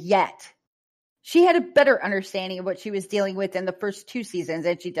understand yet. She had a better understanding of what she was dealing with in the first 2 seasons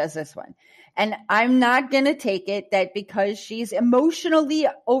than she does this one. And I'm not going to take it that because she's emotionally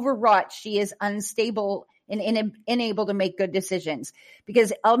overwrought, she is unstable and unable to make good decisions.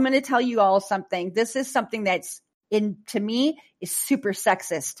 Because I'm going to tell you all something. This is something that's, to me, is super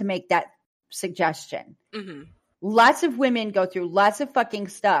sexist to make that suggestion. Lots of women go through lots of fucking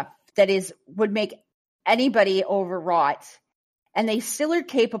stuff that would make anybody overwrought. And they still are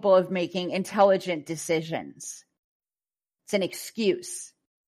capable of making intelligent decisions. It's an excuse.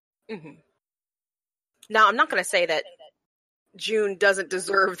 Now, I'm not going to say that June doesn't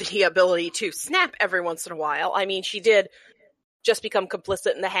deserve the ability to snap every once in a while. I mean, she did just become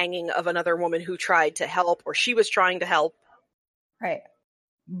complicit in the hanging of another woman who tried to help, or she was trying to help. Right.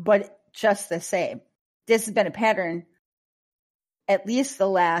 But just the same, this has been a pattern at least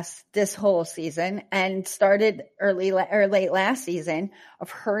this whole season, and started early or late last season, of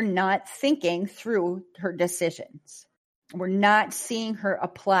her not thinking through her decisions. We're not seeing her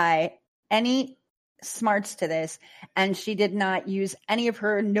apply any smarts to this, and she did not use any of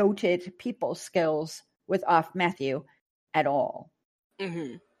her noted people skills with Off Matthew at all.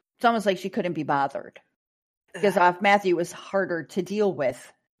 It's almost like she couldn't be bothered, because Off Matthew was harder to deal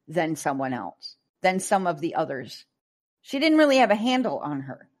with than someone else, than some of the others. She didn't really have a handle on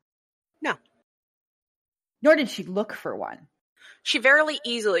her. No. Nor did she look for one. She very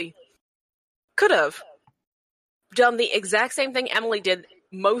easily could have done the exact same thing Emily did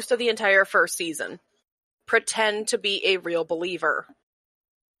most of the entire first season. Pretend to be a real believer.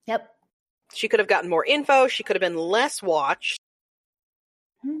 Yep. She could have gotten more info. She could have been less watched.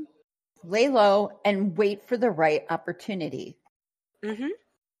 Lay low and wait for the right opportunity.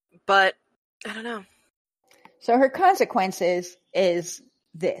 But, I don't know. So her consequences is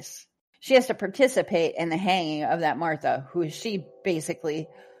this. She has to participate in the hanging of that Martha, who she basically,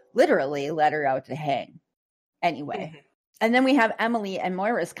 literally let her out to hang. Anyway. And then we have Emily and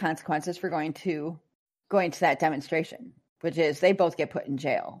Moira's consequences for going to that demonstration, which is they both get put in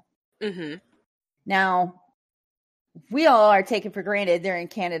jail. Now, we all are taken for granted they're in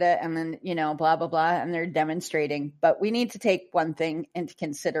Canada and then, blah, blah, blah, and they're demonstrating. But we need to take one thing into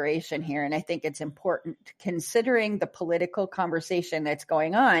consideration here, and I think it's important, considering the political conversation that's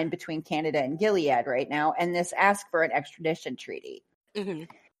going on between Canada and Gilead right now, and this ask for an extradition treaty.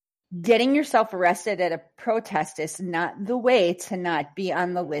 Getting yourself arrested at a protest is not the way to not be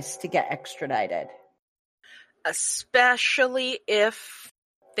on the list to get extradited. Especially if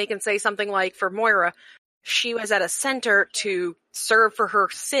they can say something like, for Moira, she was at a center to serve for her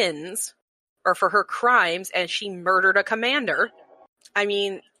sins or for her crimes, and she murdered a commander. I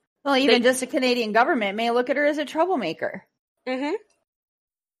mean... Well, even just the Canadian government may look at her as a troublemaker.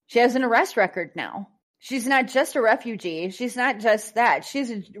 She has an arrest record now. She's not just a refugee. She's not just that. She's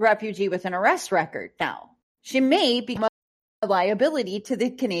a refugee with an arrest record now. She may become a liability to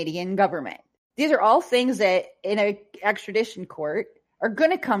the Canadian government. These are all things that in an extradition court are going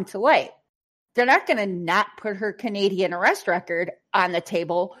to come to light. They're not going to not put her Canadian arrest record on the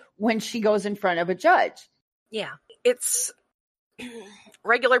table when she goes in front of a judge. Yeah, it's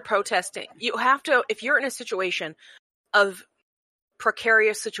regular protesting. You have to, if you're in a situation of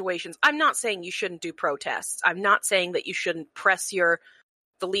precarious situations, I'm not saying you shouldn't do protests. I'm not saying that you shouldn't press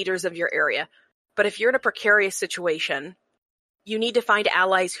the leaders of your area. But if you're in a precarious situation, you need to find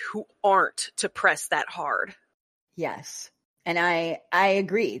allies who aren't to press that hard. Yes. And I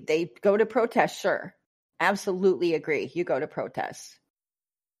agree. They go to protest, sure. Absolutely agree. You go to protest.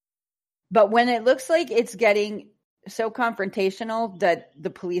 But when it looks like it's getting so confrontational that the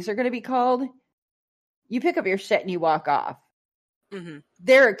police are going to be called, you pick up your shit and you walk off. Mm-hmm.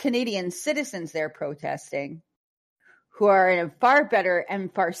 There are Canadian citizens there protesting who are in a far better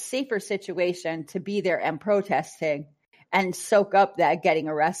and far safer situation to be there and protesting and soak up that getting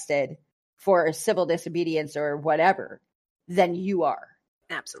arrested for civil disobedience or whatever than you are.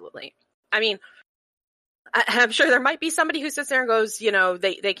 Absolutely. I mean, I'm sure there might be somebody who sits there and goes,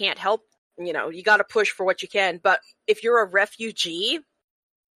 they can't help, you got to push for what you can. But if you're a refugee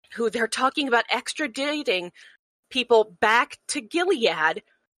who they're talking about extraditing people back to Gilead,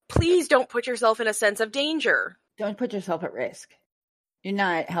 please don't put yourself in a sense of danger. Don't put yourself at risk. You're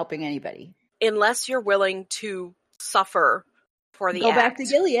not helping anybody. Unless you're willing to suffer for the Go act. back to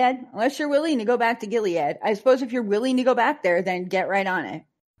Gilead. Unless you're willing to go back to Gilead. I suppose if you're willing to go back there, then get right on it.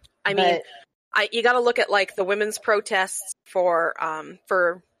 I mean, you got to look at like the women's protests for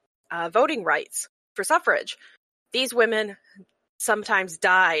voting rights, for suffrage. These women sometimes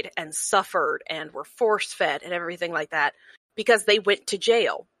died and suffered and were force-fed and everything like that because they went to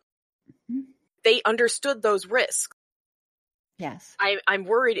jail. Mm-hmm. They understood those risks. Yes. I'm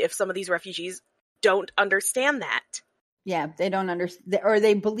worried if some of these refugees don't understand that. Yeah, they don't understand, or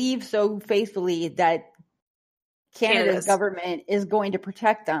they believe so faithfully that Canada's government is going to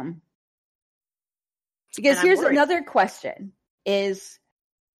protect them. Because here's another question is,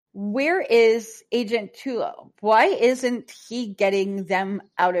 where is Agent Tulo? Why isn't he getting them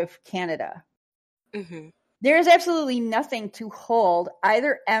out of Canada? Mm-hmm. There is absolutely nothing to hold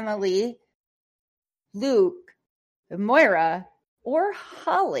either Emily, Luke, Moira, or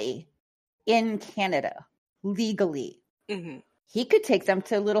Holly in Canada legally. Mm-hmm. He could take them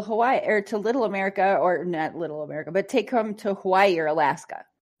to Little Hawaii or to Little America, or not Little America, but take them to Hawaii or Alaska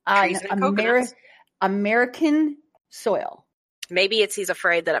on American soil. Maybe he's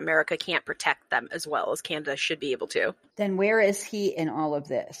afraid that America can't protect them as well as Canada should be able to. Then where is he in all of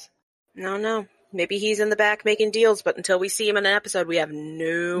this? No. Maybe he's in the back making deals, but until we see him in an episode, we have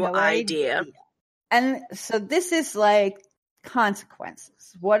no idea. And so this is like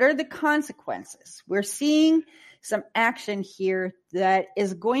consequences. What are the consequences? We're seeing some action here that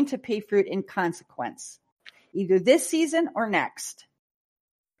is going to pay fruit in consequence, either this season or next.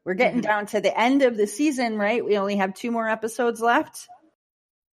 We're getting down to the end of the season, right? We only have 2 more episodes left.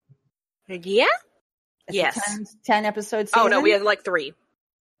 Yeah. It's yes. 10 episodes. Season? Oh no, we have like 3.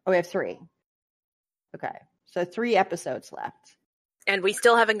 Oh, we have 3. Okay. So 3 episodes left. And we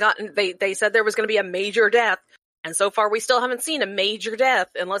still haven't gotten, they said there was going to be a major death. And so far we still haven't seen a major death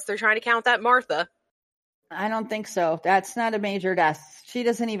unless they're trying to count that Martha. I don't think so. That's not a major death. She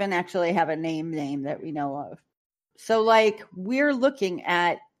doesn't even actually have a name that we know of. So like we're looking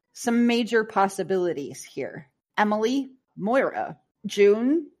at some major possibilities here. Emily, Moira,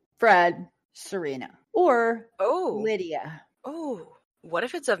 June, Fred, Serena, or Lydia. Oh, what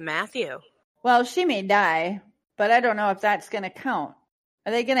if it's of Matthew? Well, she may die, but I don't know if that's going to count.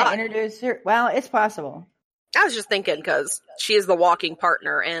 Are they going to introduce her? Well, it's possible. I was just thinking because she is the walking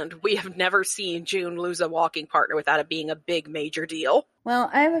partner, and we have never seen June lose a walking partner without it being a big major deal. Well,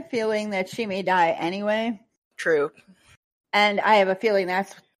 I have a feeling that she may die anyway. True. And I have a feeling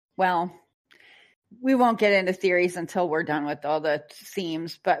we won't get into theories until we're done with all the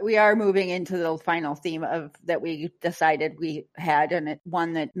themes, but we are moving into the final theme of that we decided we had, and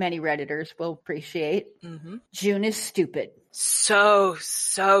one that many Redditors will appreciate. Mm-hmm. June is stupid. So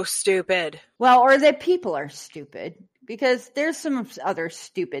stupid. Well, or that people are stupid, because there's some other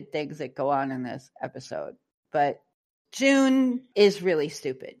stupid things that go on in this episode, but June is really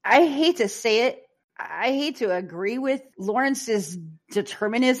stupid. I hate to say it. I hate to agree with Lawrence's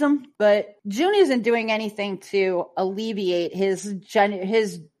determinism, but June isn't doing anything to alleviate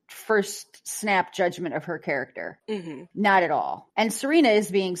his first snap judgment of her character. Mm-hmm. Not at all. And Serena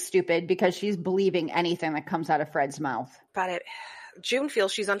is being stupid because she's believing anything that comes out of Fred's mouth. But June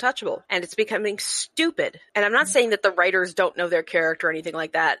feels she's untouchable, and it's becoming stupid. And I'm not saying that the writers don't know their character or anything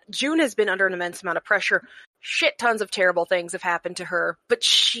like that. June has been under an immense amount of pressure. Shit tons of terrible things have happened to her, but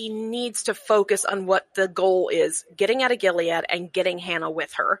she needs to focus on what the goal is, getting out of Gilead and getting Hannah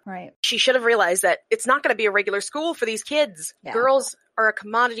with her. Right. She should have realized that it's not going to be a regular school for these kids. Yeah. Girls are a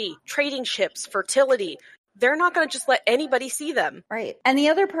commodity, trading chips, fertility. They're not going to just let anybody see them. Right. And the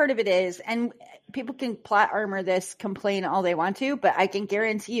other part of it is, and people can plot armor this, complain all they want to, but I can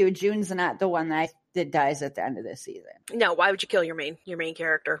guarantee you June's not the one that that dies at the end of this season. No, why would you kill your main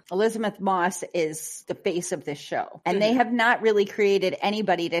character? Elizabeth Moss is the face of this show, and they have not really created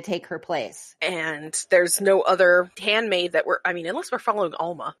anybody to take her place. And there's no other handmaid unless we're following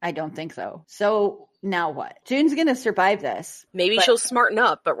Alma. I don't think so. So now what? June's going to survive this. Maybe she'll smarten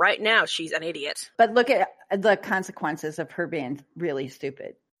up, but right now she's an idiot. But look at the consequences of her being really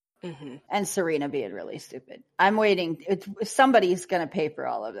stupid. And Serena being really stupid. I'm waiting. Somebody's going to pay for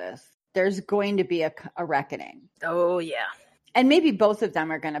all of this. There's going to be a reckoning. Oh, yeah. And maybe both of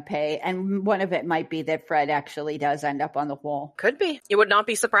them are going to pay. And one of it might be that Fred actually does end up on the wall. Could be. It would not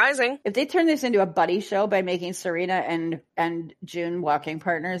be surprising. If they turn this into a buddy show by making Serena and June walking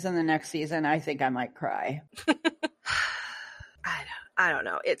partners in the next season, I think I might cry. I don't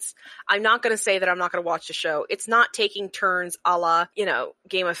know. I'm not going to say that I'm not going to watch the show. It's not taking turns a la,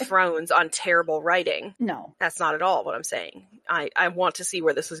 Game of Thrones on terrible writing. No. That's not at all what I'm saying. I want to see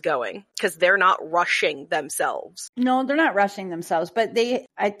where this is going because they're not rushing themselves. No, they're not rushing themselves, but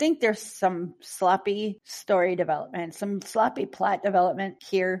I think there's some sloppy story development, some sloppy plot development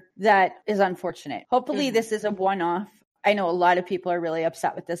here that is unfortunate. Hopefully this is a one-off. I know a lot of people are really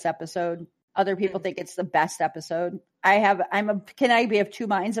upset with this episode. Other people think it's the best episode. Can I be of two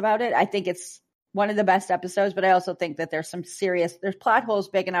minds about it? I think it's one of the best episodes, but I also think that there's plot holes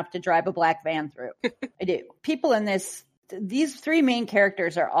big enough to drive a black van through. I do. People in these three main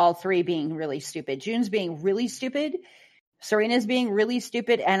characters are all three being really stupid. June's being really stupid. Serena's being really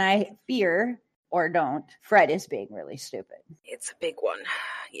stupid. And I fear, or don't, Fred is being really stupid. It's a big one.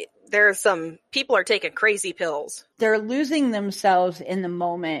 There's some people are taking crazy pills. They're losing themselves in the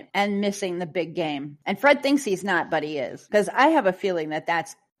moment and missing the big game. And Fred thinks he's not, but he is. Because I have a feeling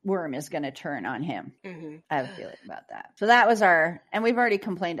that Worm is going to turn on him. I have a feeling about that. So that was and we've already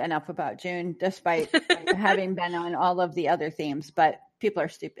complained enough about June, despite having been on all of the other themes, but people are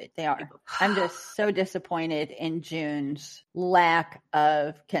stupid. They are. I'm just so disappointed in June's lack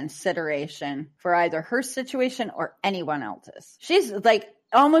of consideration for either her situation or anyone else's. She's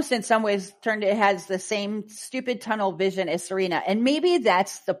almost in some ways has the same stupid tunnel vision as Serena. And maybe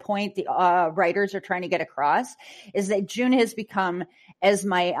that's the point the writers are trying to get across, is that June has become as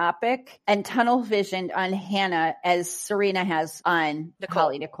myopic and tunnel visioned on Hannah as Serena has on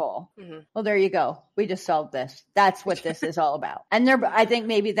Holly Nicole. Well, there you go. We just solved this. That's what this is all about. And I think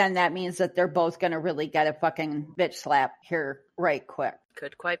maybe then that means that they're both going to really get a fucking bitch slap here right quick.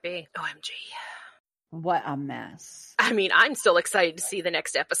 Could quite be. OMG. What a mess. I'm still excited to see the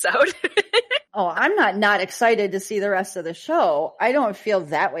next episode. Oh, I'm not excited to see the rest of the show. I don't feel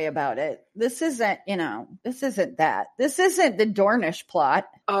that way about it. This isn't that. This isn't the Dornish plot.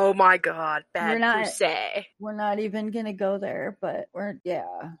 Oh my God. Bad to say. We're not even going to go there, but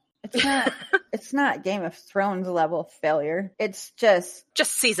it's not Game of Thrones level failure. It's just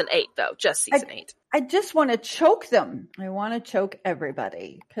season 8 though. Just season 8. I just want to choke them. I want to choke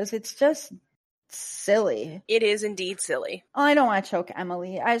everybody because it's just silly. It is indeed silly. Oh, I don't want to choke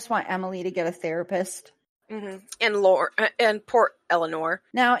Emily. I just want Emily to get a therapist. And poor Eleanor.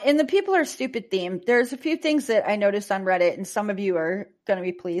 Now, in the people are stupid theme, there's a few things that I noticed on Reddit, and some of you are going to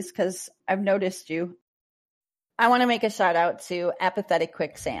be pleased because I've noticed you. I want to make a shout out to Apathetic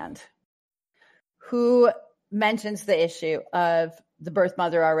Quicksand, who mentions the issue of the birth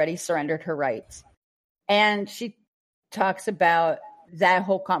mother already surrendered her rights. And she talks about that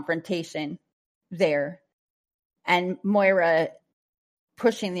whole confrontation there and Moira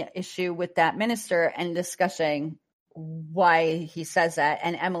pushing the issue with that minister and discussing why he says that.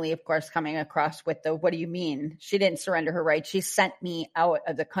 And Emily, of course, coming across with what do you mean? She didn't surrender her rights. She sent me out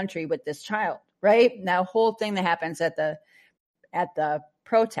of the country with this child, right? Now, whole thing that happens at the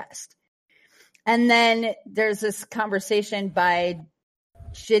protest. And then there's this conversation by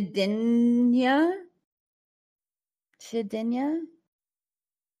Jedinya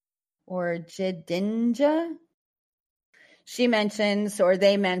or Jedinja. She mentions, or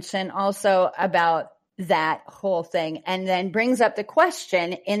they mention also about that whole thing, and then brings up the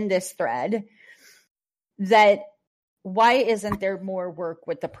question in this thread that why isn't there more work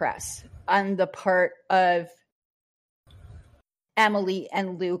with the press on the part of Emily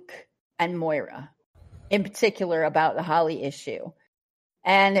and Luke and Moira, in particular about the Holly issue.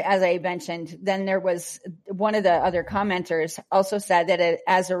 And as I mentioned, then there was one of the other commenters also said that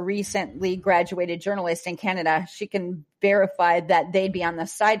as a recently graduated journalist in Canada, she can verify that they'd be on the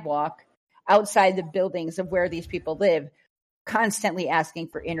sidewalk outside the buildings of where these people live, constantly asking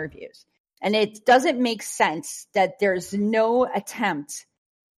for interviews. And it doesn't make sense that there's no attempt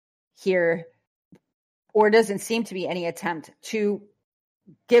here, or doesn't seem to be any attempt to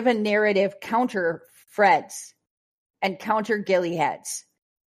give a narrative counter Fred's and counter Gilead's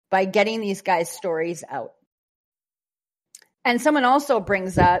by getting these guys' stories out. And someone also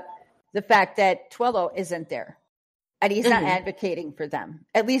brings up the fact that Twillo isn't there. And he's not advocating for them,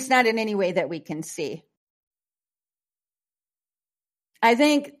 at least not in any way that we can see. I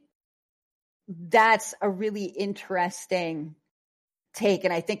think that's a really interesting take,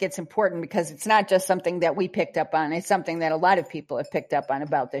 and I think it's important because it's not just something that we picked up on. It's something that a lot of people have picked up on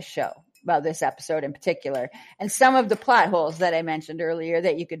about this show, about this episode in particular, and some of the plot holes that I mentioned earlier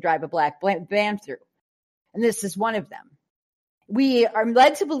that you could drive a black van through. And this is one of them. We are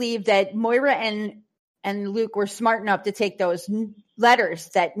led to believe that Moira and Luke were smart enough to take those letters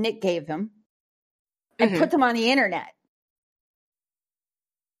that Nick gave them and put them on the internet.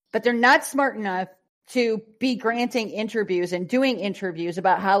 But they're not smart enough to be granting interviews and doing interviews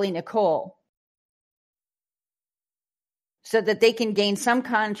about Holly Nicole so that they can gain some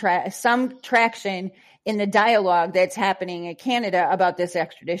traction in the dialogue that's happening in Canada about this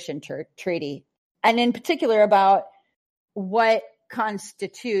extradition treaty. And in particular about what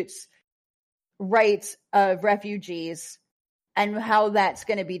constitutes rights of refugees and how that's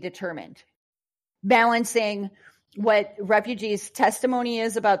going to be determined. Balancing what refugees' testimony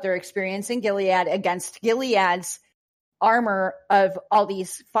is about their experience in Gilead against Gilead's armor of all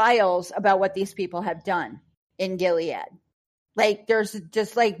these files about what these people have done in Gilead. Like, there's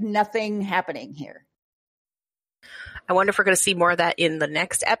just like nothing happening here. I wonder if we're going to see more of that in the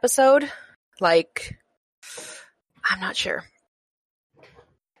next episode. Like, I'm not sure.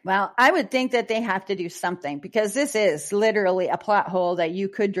 Well, I would think that they have to do something because this is literally a plot hole that you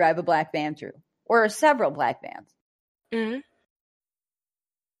could drive a black van through, or several black vans. Because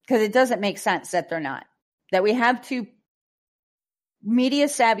it doesn't make sense that they're not. That we have two media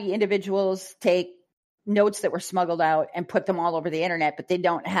savvy individuals take notes that were smuggled out and put them all over the internet, but they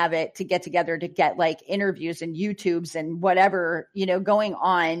don't have it to get together to get like interviews and YouTubes and whatever, going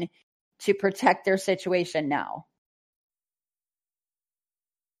on to protect their situation now.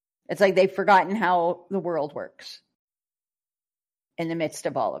 It's like they've forgotten how the world works in the midst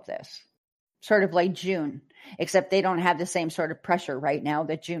of all of this. Sort of like June, except they don't have the same sort of pressure right now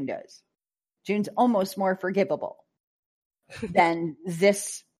that June does. June's almost more forgivable than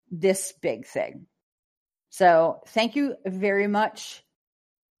this big thing. So thank you very much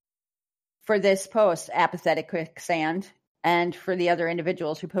for this post, Apathetic Quicksand, and for the other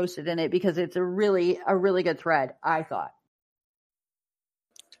individuals who posted in it, because it's a really good thread, I thought.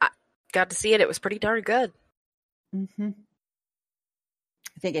 I got to see it. It was pretty darn good. I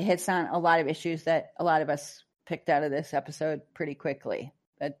think it hits on a lot of issues that a lot of us picked out of this episode pretty quickly.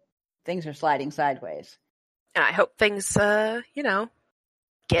 But things are sliding sideways. And I hope things,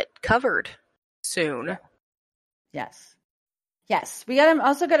 get covered soon. Yes. We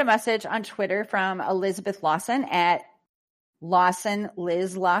also got a message on Twitter from Elizabeth Lawson at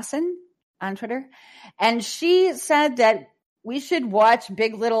Liz Lawson on Twitter. And she said that we should watch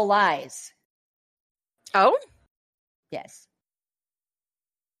Big Little Lies. Oh? Yes.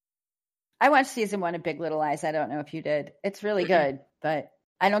 I watched season 1 of Big Little Lies. I don't know if you did. It's really good, but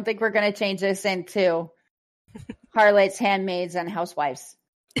I don't think we're going to change this into Harlots, Handmaids, and Housewives.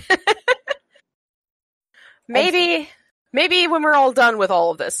 Maybe when we're all done with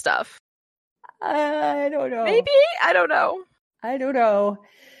all of this stuff. I don't know. Maybe? I don't know.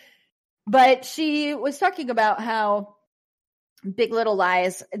 But she was talking about how Big Little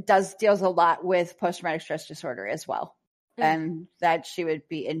Lies deals a lot with post-traumatic stress disorder as well. And that she would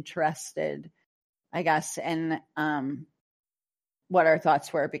be interested, I guess, in what our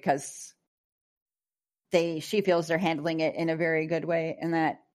thoughts were, because she feels they're handling it in a very good way in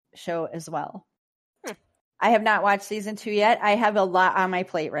that show as well. I have not watched season 2 yet. I have a lot on my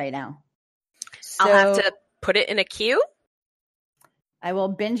plate right now. So I'll have to put it in a queue. I will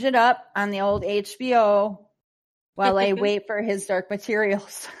binge it up on the old HBO while I wait for his Dark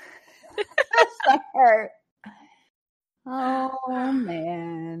Materials. Oh,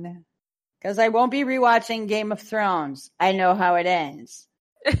 man. Because I won't be rewatching Game of Thrones. I know how it ends.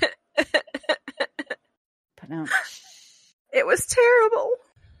 It was terrible.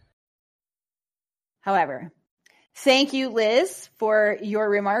 However, thank you, Liz, for your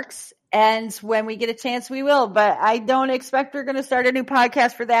remarks. And when we get a chance, we will. But I don't expect we're going to start a new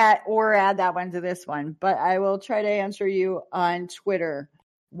podcast for that or add that one to this one. But I will try to answer you on Twitter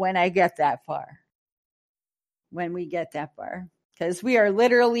when I get that far. When we get that far. Because we are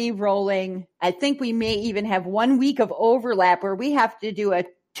literally rolling. I think we may even have 1 week of overlap where we have to do a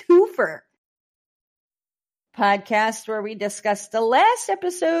twofer podcast where we discuss the last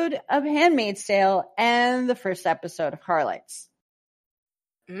episode of Handmaid's Tale and the first episode of Harlots.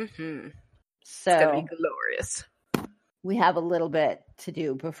 Mm-hmm. So it's going to be glorious. we have a little bit to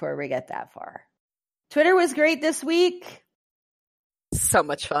do before we get that far. Twitter was great this week. So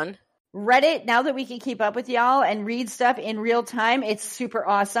much fun. Reddit, now that we can keep up with y'all and read stuff in real time, it's super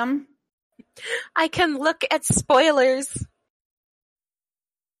awesome. I can look at spoilers.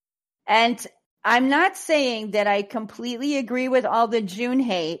 And I'm not saying that I completely agree with all the June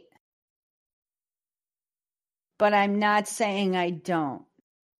hate, but I'm not saying I don't.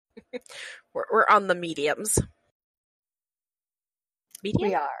 We're on the mediums. Medium?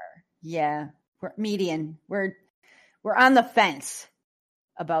 We are. Yeah. We're median. We're on the fence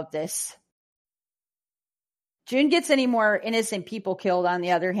about this. June gets any more innocent people killed, on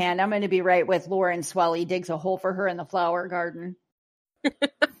the other hand, I'm going to be right with Lauren Swelly digs a hole for her in the flower garden.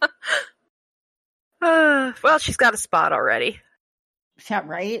 Well, she's got a spot already. Yeah,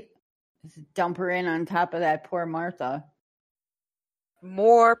 right? Just dump her in on top of that poor Martha.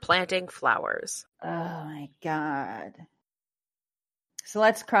 More planting flowers. Oh my God. So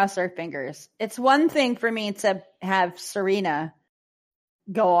let's cross our fingers. It's one thing for me to have Serena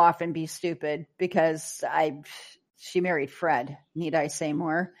go off and be stupid because she married Fred. Need I say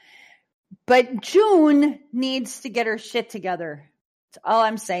more? But June needs to get her shit together. That's all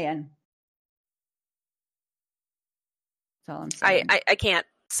I'm saying. That's all I'm saying. I can't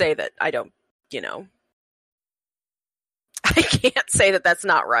say that I don't, I can't say that that's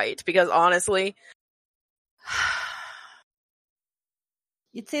not right because honestly,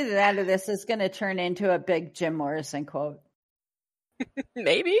 you'd say that out of this is going to turn into a big Jim Morrison quote.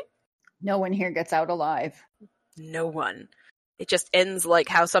 Maybe. No one here gets out alive. No one. It just ends like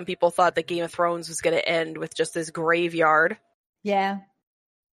how some people thought that Game of Thrones was going to end with just this graveyard. Yeah.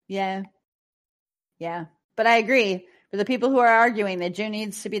 Yeah. Yeah. But I agree. For the people who are arguing that June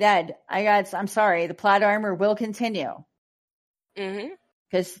needs to be dead, I'm sorry. The plot armor will continue. Mm-hmm.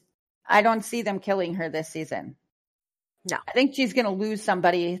 Because I don't see them killing her this season. No. I think she's going to lose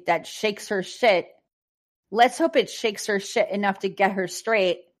somebody that shakes her shit. Let's hope it shakes her shit enough to get her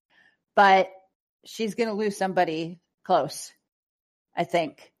straight. But she's going to lose somebody close, I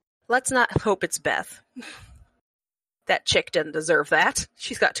think. Let's not hope it's Beth. That chick didn't deserve that.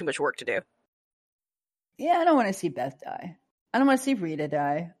 She's got too much work to do. Yeah, I don't want to see Beth die. I don't want to see Rita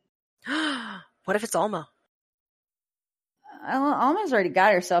die. What if it's Alma? Alma's already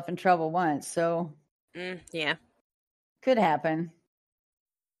got herself in trouble once, so... Yeah. Could happen.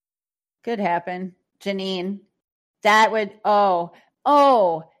 Could happen. Janine. That would... Oh,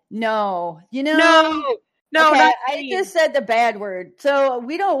 no. No, okay, I just said the bad word. So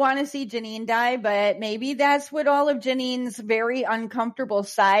we don't want to see Janine die, but maybe that's what all of Janine's very uncomfortable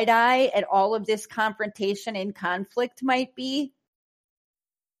side eye at all of this confrontation and conflict might be.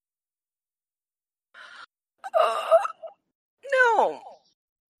 No.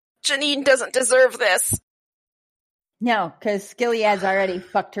 Janine doesn't deserve this. No, because Gilead's already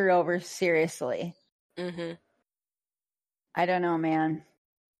fucked her over seriously. Mm-hmm. I don't know, man.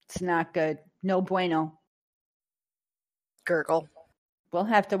 It's not good. No bueno. Gurgle. We'll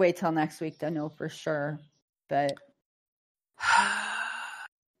have to wait till next week to know for sure. But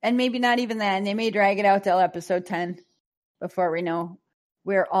and maybe not even then. They may drag it out till episode 10 before we know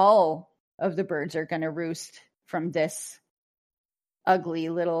where all of the birds are going to roost from this ugly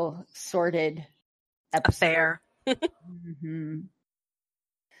little sordid episode. Affair. Mm-hmm.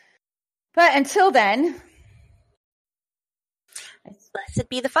 But until then, blessed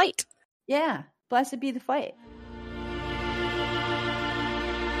be the fight. Yeah, blessed be the fight.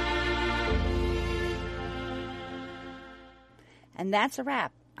 And that's a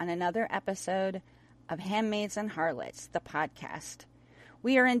wrap on another episode of Handmaids and Harlots, the podcast.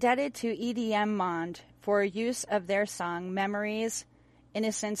 We are indebted to EDM Monde for use of their song Memories,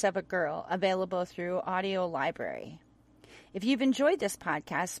 Innocence of a Girl, available through Audio Library. If you've enjoyed this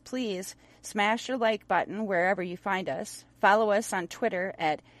podcast, please smash your like button wherever you find us. Follow us on Twitter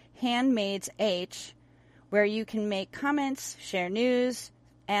at HandmaidsH, where you can make comments, share news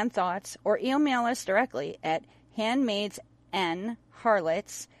and thoughts, or email us directly at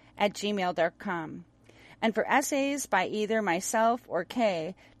handmaidsnharlots@gmail.com. And for essays by either myself or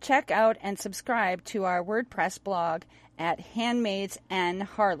Kay, check out and subscribe to our WordPress blog at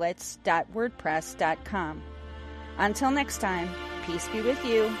handmaidsandharlots.wordpress.com. Until next time, peace be with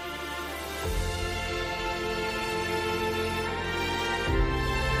you.